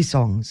Tubatsi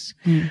songs.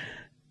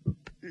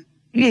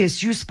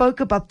 Yes, you spoke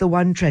about the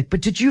one track,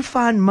 but did you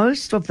find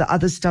most of the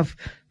other stuff,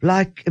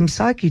 like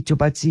Msaki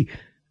Tubatsi,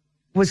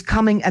 was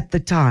coming at the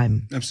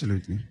time?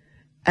 Absolutely.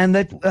 And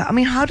that,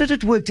 how did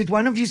it work? Did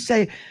one of you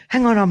say,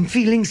 hang on, I'm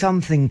feeling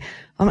something.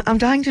 I'm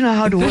dying to know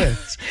how it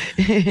worked.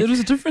 It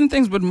was different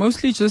things, but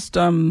mostly just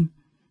kind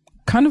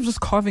of just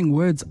carving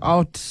words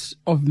out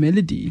of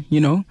melody,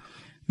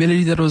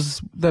 melody that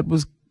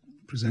was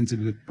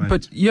presented by.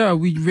 But yeah,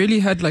 we really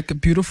had like a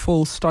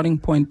beautiful starting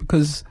point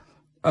because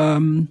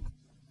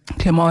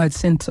Clément had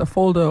sent a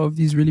folder of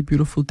these really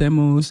beautiful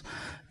demos.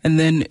 And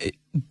then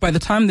by the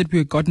time that we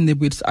had gotten there,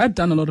 I'd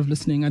done a lot of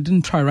listening. I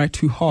didn't try write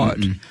too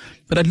hard,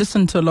 but I'd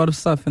listened to a lot of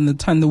stuff. And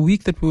the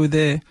week that we were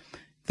there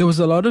was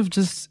a lot of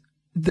just,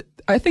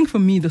 I think for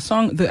me,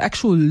 the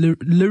actual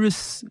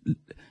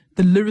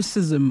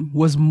lyricism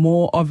was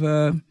more of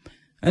an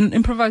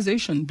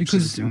improvisation,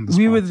 because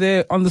we were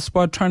there on the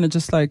spot trying to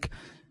just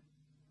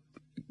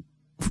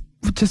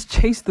just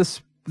chase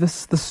the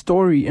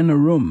story in a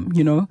room,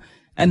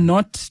 and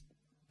not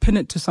pin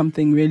it to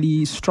something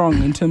really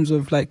strong in terms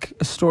of like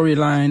a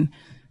storyline.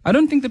 I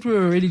don't think that we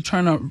were really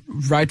trying to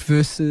write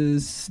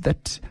verses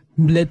that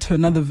led to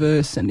another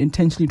verse and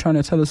intentionally trying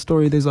to tell a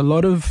story. There's a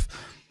lot of,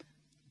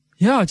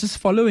 just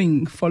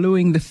following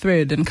the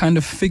thread and kind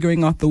of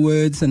figuring out the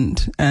words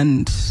and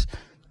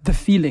the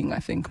feeling, I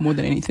think, more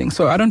than anything.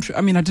 So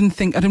we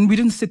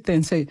didn't sit there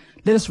and say,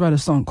 let us write a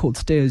song called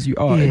Stay As You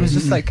Are. It was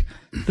just like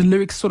the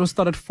lyrics sort of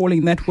started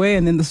falling that way,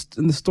 and then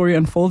the story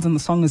unfolds and the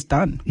song is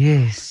done.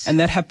 Yes. And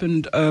that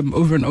happened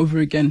over and over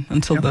again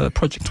until the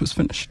project was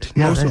finished.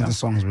 Most of the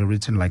songs were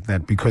written like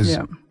that, because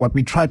what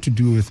we tried to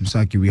do with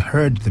Msaki, we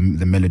heard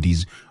the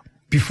melodies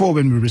before.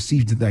 When we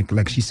received it,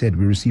 like she said,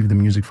 we received the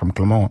music from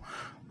Clément.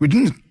 We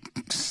didn't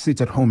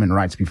sit at home and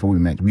write before we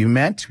met.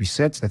 We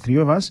sat, the three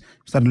of us,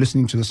 started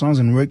listening to the songs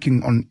and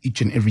working on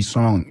each and every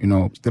song,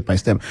 step by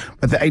step.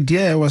 But the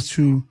idea was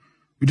we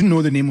didn't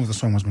know the name of the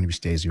song was going to be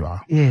Stay As You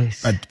Are.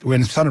 Yes. But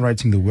when we started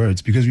writing the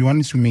words, because we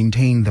wanted to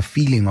maintain the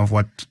feeling of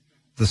what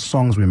the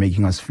songs were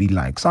making us feel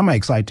like. Some are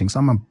exciting,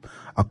 some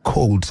are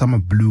cold, some are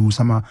blue,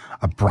 some are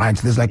bright.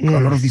 There's a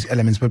lot of these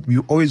elements, but we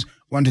always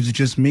wanted to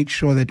just make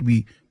sure that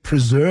we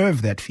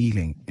preserve that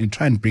feeling and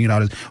try and bring it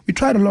out. We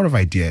tried a lot of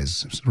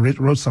ideas,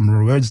 wrote some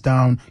words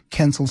down,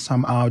 canceled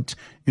some out,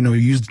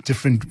 used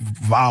different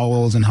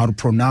vowels and how to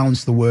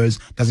pronounce the words.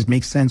 Does it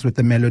make sense with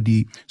the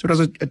melody? So it was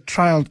a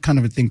trial kind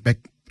of a thing,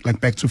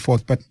 back to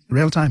forth, but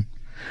real time.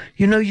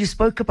 You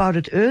spoke about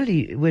it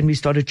early when we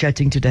started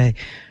chatting today.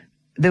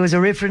 There was a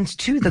reference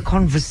to the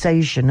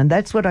conversation, and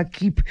that's what I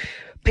keep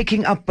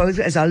picking up both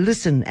as I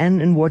listen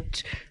and in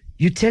what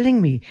you're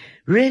telling me.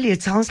 Really,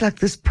 it sounds like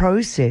this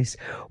process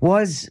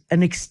was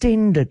an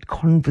extended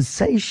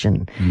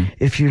conversation,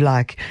 if you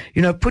like.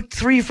 Put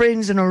three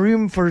friends in a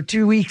room for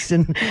 2 weeks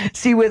and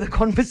see where the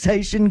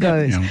conversation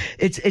goes. Yeah.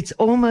 It's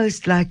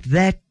almost like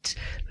that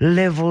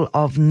level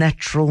of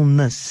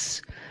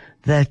naturalness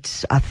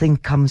that I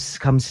think comes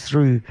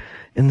through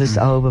in this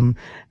album.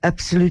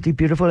 Absolutely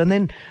beautiful. And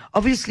then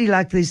obviously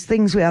there's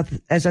things where,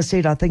 as I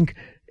said, I think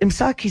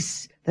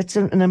that's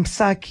an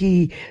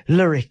Msaki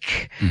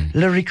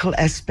lyrical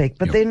aspect.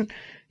 But then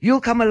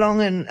you'll come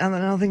along and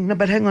I'll think, no,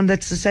 but hang on,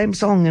 that's the same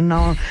song. And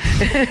now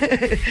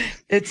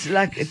it's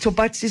like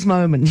Tubatsi's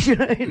moment,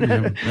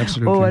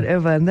 absolutely. Or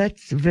whatever. And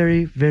that's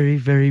very, very,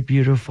 very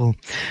beautiful.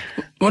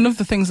 One of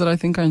the things that I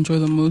think I enjoy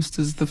the most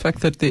is the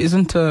fact that there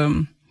isn't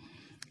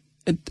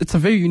it's a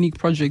very unique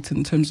project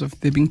in terms of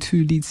there being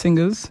two lead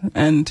singers,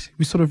 and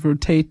we sort of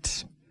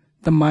rotate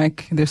the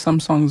mic. There's some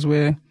songs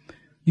where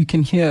you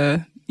can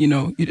hear,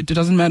 it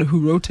doesn't matter who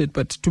wrote it,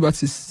 but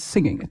Tubatsi is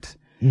singing it.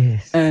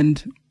 Yes.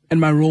 And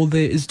my role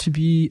there is to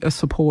be a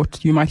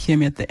support. You might hear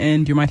me at the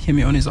end, you might hear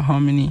me on as a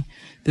harmony.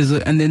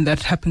 And then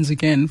that happens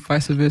again,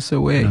 vice versa,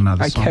 where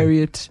I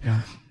carry it,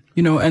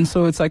 and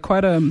so it's like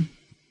quite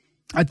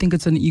I think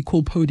it's an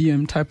equal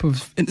podium type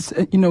of,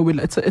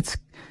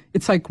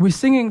 it's like we're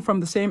singing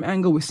from the same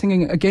angle. We're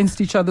singing against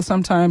each other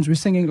sometimes. We're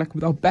singing like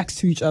with our backs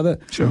to each other.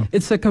 Sure.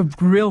 It's like a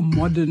real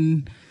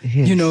modern,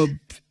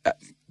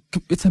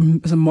 it's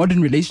a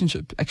modern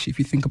relationship, actually, if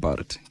you think about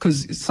it.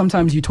 Because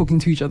sometimes you're talking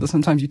to each other.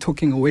 Sometimes you're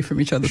talking away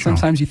from each other. Sure.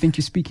 Sometimes you think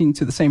you're speaking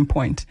to the same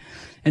point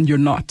and you're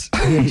not.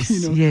 Yes,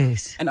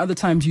 yes. And other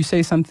times you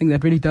say something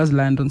that really does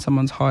land on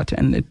someone's heart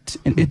and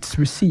it's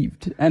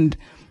received. And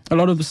a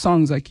lot of the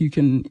songs, like you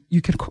can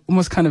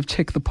almost kind of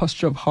check the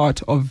posture of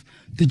heart of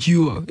the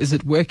duo. Is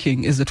it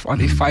working? Are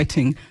they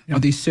fighting? Are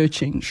they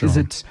searching? Sure.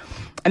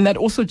 And that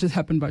also just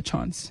happened by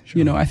chance.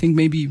 Sure. I think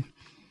maybe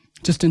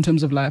just in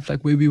terms of life,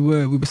 like where we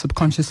were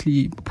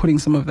subconsciously putting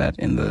some of that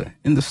in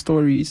the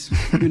stories,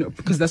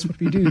 because that's what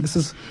we do.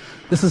 This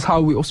is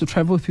how we also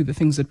travel through the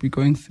things that we're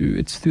going through.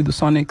 It's through the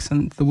sonics,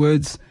 and the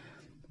words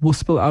will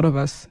spill out of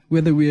us,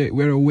 whether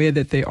we're aware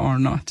that they are or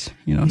not.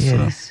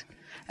 Yes. So.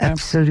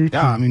 Absolutely.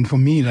 Yeah, I mean, for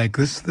me, like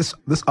this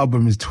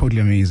album is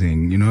totally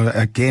amazing.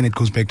 Again, it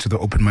goes back to the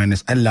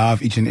open-mindedness. I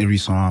love each and every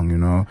song.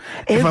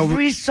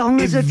 Every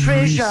song is a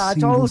treasure. I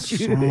told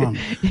you.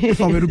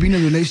 If I were to be in a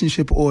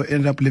relationship or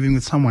end up living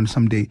with someone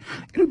someday,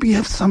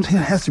 it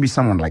has to be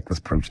someone like this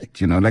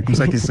project. Like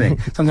Msaki is saying,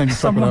 sometimes you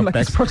talk about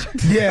this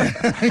project. Yeah.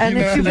 And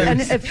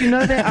if you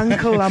know their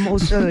uncle, I'm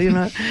also,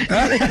 all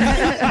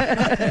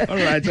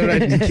right,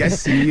 Nikki, I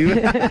see you.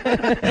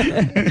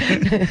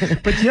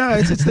 But yeah,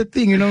 it's the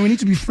thing. We need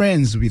to be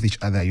friends with each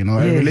other. A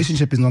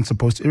relationship is not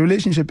supposed to. A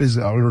relationship is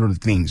a lot of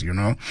things.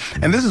 And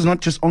this is not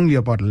just only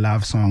about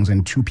love songs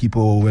and two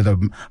people, whether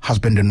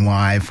husband and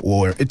wife,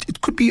 or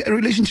it could be a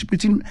relationship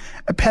between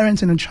a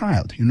parent and a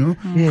child. It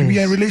could be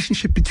a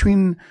relationship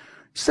between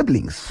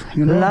siblings.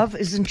 You know, love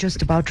isn't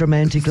just about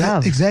romantic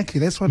love. Exactly,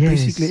 that's what Yes.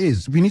 basically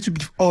is. We need to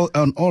be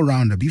an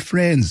all-rounder, be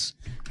friends.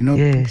 You know,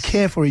 Yes.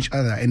 care for each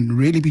other and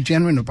really be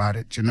genuine about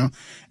it. You know,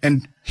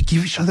 and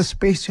give each other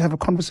space to have a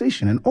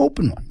conversation, an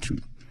open one too.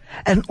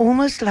 And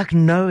almost like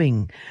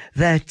knowing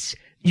that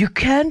you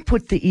can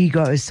put the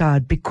ego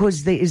aside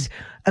because there is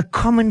a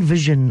common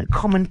vision, a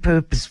common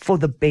purpose for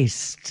the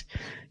best,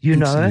 you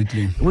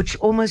Absolutely. know, which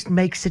almost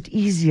makes it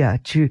easier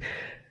to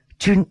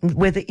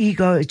where the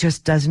ego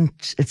just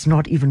doesn't, it's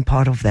not even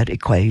part of that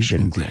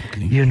equation,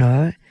 Exactly. you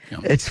know. Yeah.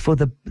 It's for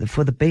the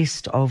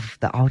best of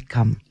the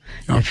outcome,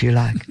 Yeah. if you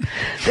like.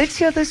 Let's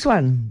hear this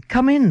one.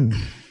 Come in.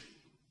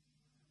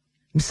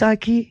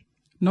 Msaki.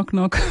 Knock,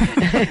 knock.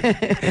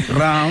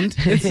 Round.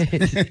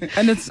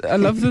 And I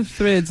love the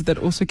threads that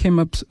also came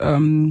up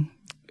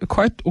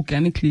quite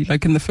organically.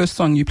 Like in the first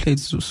song you played,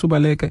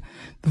 Subaleke,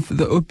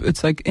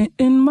 it's like,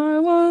 in my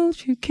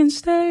world you can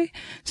stay,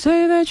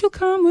 say that you'll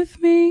come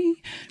with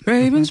me.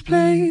 Ravens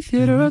play,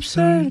 theater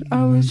absurd,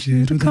 I want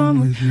you to come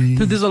with me.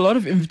 So there's a lot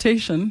of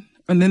invitation.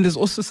 And then there's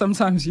also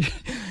sometimes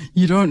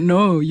you don't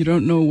know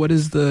what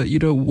is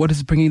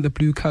bringing the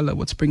blue color,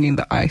 what's bringing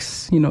the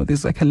ice. You know,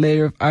 there's like a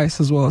layer of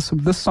ice as well. So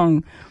this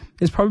song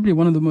is probably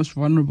one of the most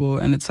vulnerable,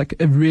 and it's like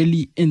a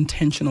really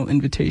intentional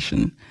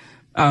invitation.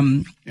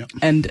 And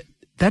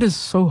that is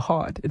so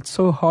hard. It's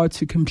so hard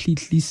to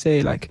completely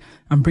say, like,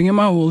 I'm bringing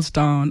my walls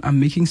down, I'm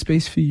making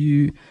space for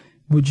you.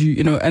 Would you,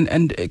 you know,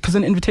 and because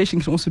an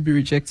invitation can also be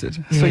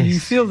rejected. So you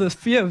Yes. feel the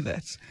fear of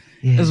that.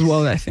 Yes. As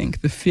well, I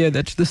think the fear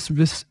that this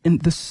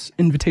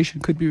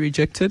invitation could be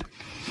rejected,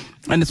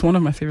 and it's one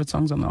of my favorite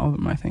songs on the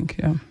album. I think,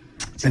 yeah.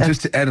 And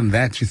just to add on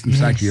that, with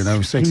Msaki, you know,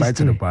 I'm so Please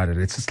excited do. about it.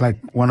 It's just like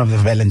one of the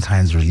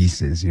Valentine's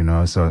releases, you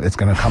know, so it's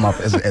going to come up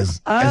as good.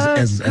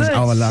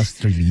 our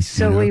last release.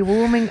 So you know? we're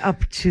warming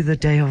up to the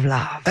day of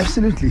love.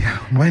 Absolutely.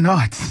 Why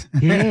not?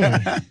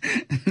 Yeah.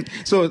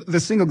 So the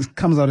single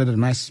comes out at a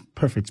nice,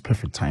 perfect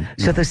time.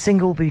 So the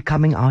single will be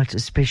coming out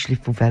especially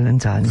for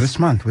Valentine's. This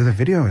month with a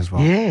video as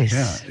well. Yes.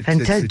 Yeah,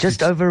 Fantastic.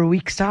 Just over a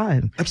week's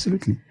time.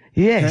 Absolutely.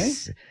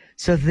 Yes.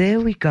 So there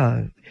we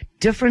go.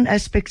 Different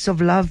aspects of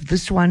love.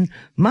 This one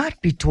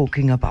might be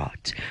talking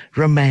about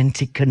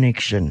romantic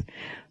connection,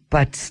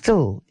 but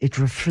still it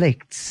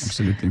reflects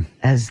Absolutely.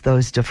 as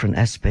those different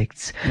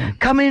aspects.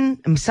 Come in,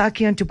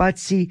 Msaki and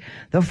Tubatsi,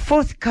 the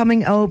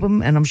forthcoming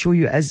album, and I'm sure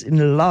you're as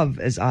in love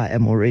as I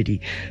am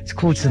already. It's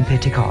called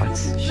Synthetic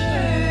Hearts.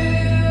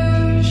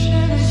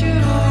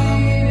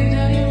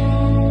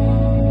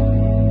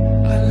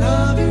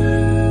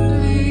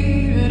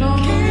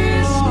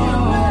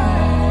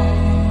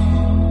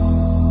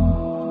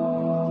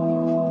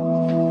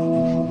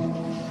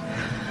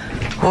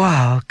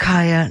 Wow,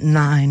 Kaya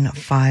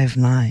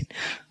 959.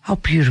 How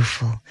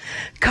beautiful.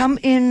 Come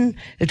in.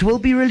 It will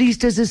be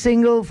released as a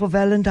single for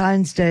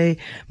Valentine's Day.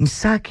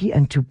 Msaki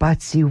and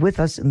Tubatsi with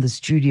us in the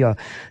studio.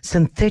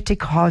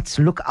 Synthetic Hearts,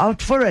 look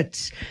out for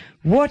it.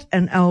 What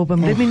an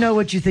album. Let me know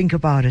what you think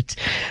about it.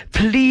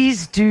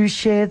 Please do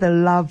share the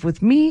love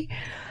with me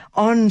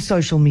on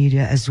social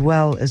media as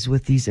well as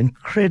with these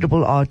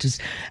incredible artists.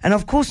 And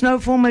of course, No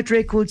Format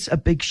Records, a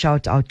big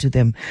shout out to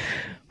them.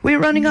 We're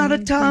running out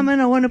of time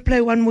and I want to play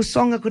one more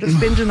song. I could have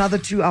spent another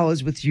 2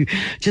 hours with you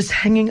just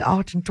hanging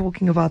out and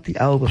talking about the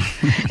album.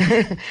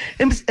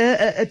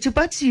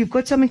 Tubatsi, you've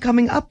got something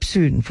coming up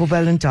soon for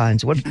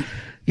Valentine's. What?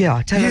 Yeah,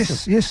 tell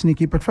us. Yes,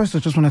 Nikki. But first, I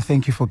just want to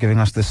thank you for giving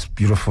us this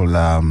beautiful,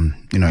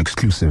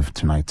 exclusive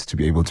tonight to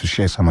be able to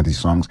share some of these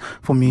songs.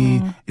 For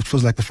me, it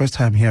feels like the first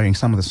time hearing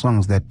some of the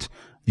songs that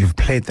you've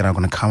played that are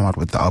going to come out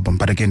with the album.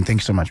 But again,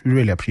 thank you so much. We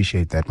really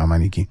appreciate that, Mama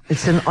Nikki.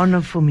 It's an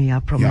honor for me, I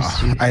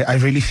promise you. I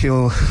really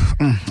feel,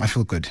 I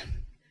feel good.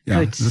 Yeah,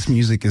 Good. this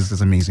music is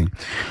amazing.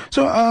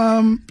 So,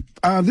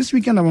 this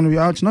weekend I want to be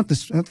out.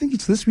 I think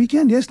it's this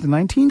weekend. Yes, the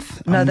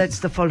 19th. No,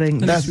 that's the following.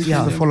 That's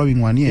yeah. the following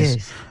one,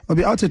 yes. I'll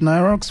be out at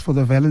Nyrox for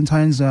the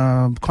Valentine's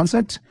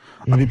concert.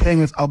 I'll be playing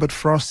with Albert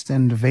Frost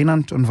and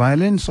Wynand on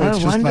violin. So it's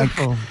just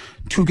wonderful. like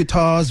two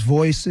guitars,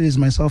 voices,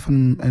 myself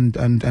and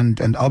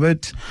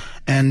Albert.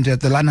 And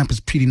the lineup is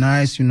pretty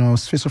nice. You know,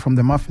 Swisso from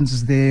the Muffins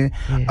is there.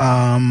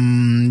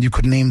 You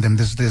could name them.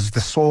 There's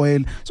The Soil.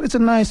 So it's a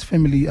nice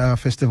family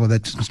festival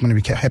that's going to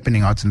be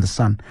happening out in the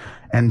sun.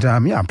 And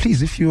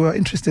please, if you are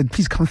interested,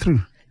 please come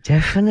through.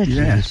 Definitely.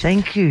 Yes.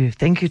 Thank you,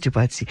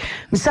 Tubatsi.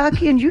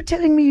 Msaki, and you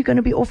telling me you're going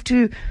to be off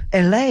to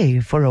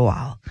LA for a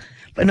while,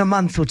 in a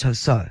month or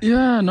so.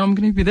 Yeah, no, I'm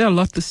going to be there a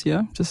lot this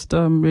year. Just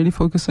really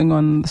focusing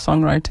on the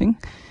songwriting.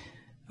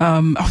 I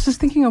was just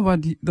thinking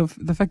about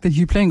the fact that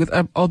you're playing with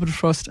Albert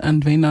Frost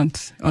and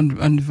Wynand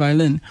on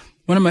violin.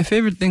 One of my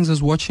favorite things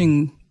is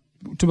watching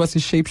Tubatsi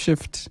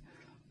shapeshift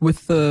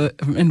with the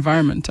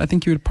environment. I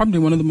think you're probably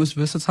one of the most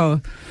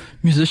versatile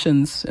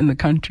musicians in the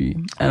country.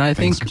 And I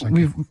think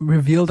we've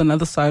revealed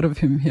another side of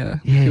him here.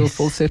 Yes. Your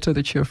falsetto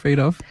that you're afraid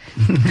of.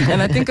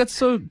 And I think that's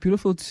so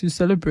beautiful to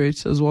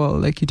celebrate as well.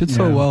 Like you did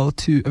so well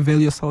to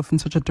avail yourself in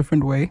such a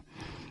different way.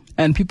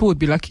 And people would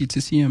be lucky to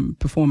see him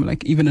perform,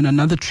 like even in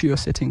another trio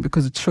setting,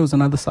 because it shows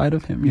another side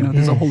of him. You know,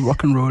 there's a whole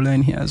rock and roller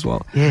in here as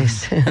well.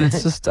 Yes. And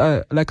it's just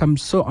like, I'm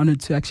so honored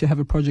to actually have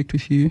a project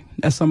with you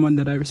as someone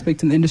that I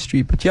respect in the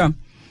industry. But yeah,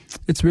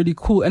 it's really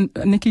cool. And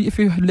Nikki, if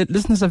your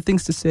listeners have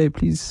things to say,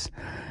 please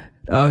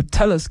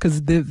tell us,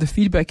 because the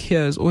feedback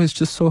here is always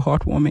just so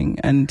heartwarming,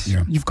 and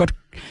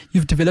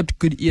you've developed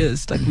good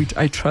ears. Like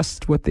I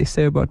trust what they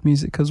say about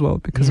music as well,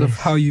 because of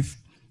how you've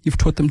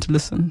taught them to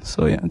listen.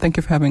 So yeah, thank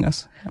you for having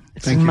us. Yeah.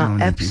 It's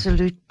my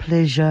absolute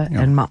pleasure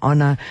and my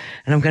honor.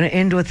 And I'm going to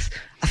end with,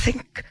 I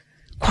think,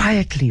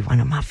 quietly, one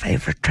of my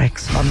favorite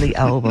tracks on the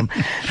album.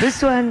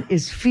 This one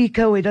is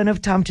Fika. We don't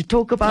have time to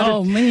talk about it.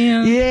 Oh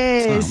man.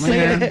 Yes. Oh,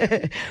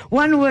 man.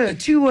 One word,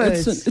 2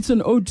 words. It's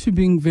an ode to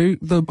being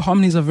the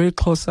harmonies are very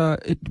closer.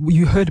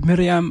 You heard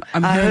Miriam. I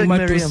heard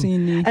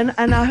Miriam.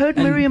 And I heard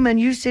Miriam,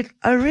 and you said,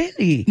 oh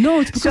really?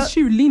 No, it's because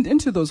she leaned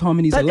into those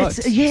harmonies a lot.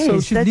 Yes,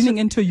 so she's leaning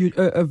into a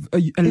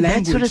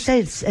language that's what I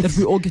say. that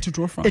we all get to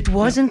draw from. It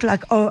wasn't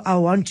like, oh, I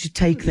want to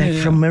take that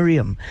from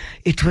Miriam.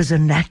 It was a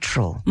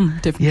natural.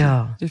 Definitely.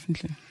 Yeah.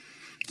 Definitely.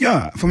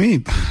 Yeah, for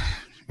me,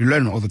 you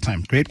learn all the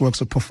time. Great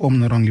works are performed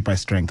not only by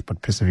strength,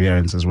 but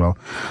perseverance as well.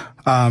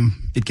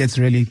 It gets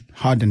really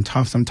hard and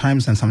tough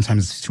sometimes, and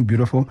sometimes it's too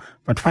beautiful,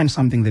 but find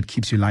something that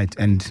keeps you light.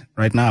 And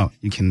right now,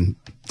 you can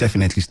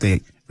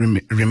definitely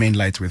remain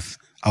light with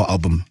our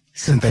album,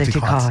 Synthetic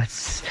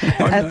Hearts.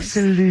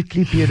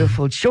 Absolutely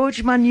beautiful.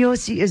 George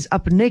Manyosi is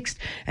up next,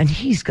 and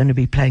he's going to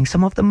be playing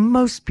some of the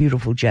most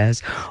beautiful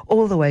jazz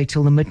all the way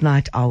till the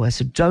midnight hour.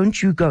 So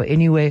don't you go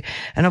anywhere.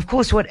 And of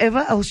course,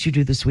 whatever else you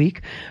do this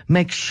week,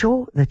 make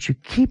sure that you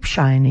keep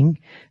shining,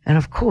 and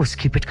of course,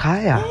 keep it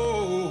kaya.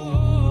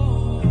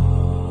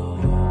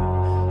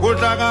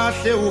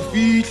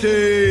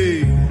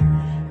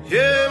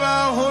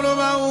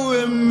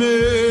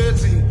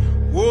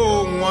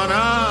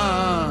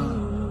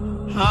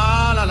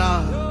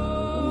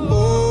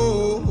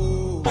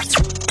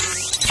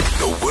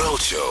 The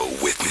World Show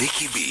with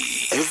Nikki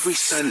B. Every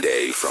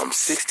Sunday from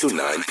 6 to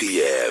 9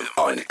 p.m.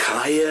 on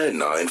Kaya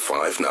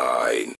 959.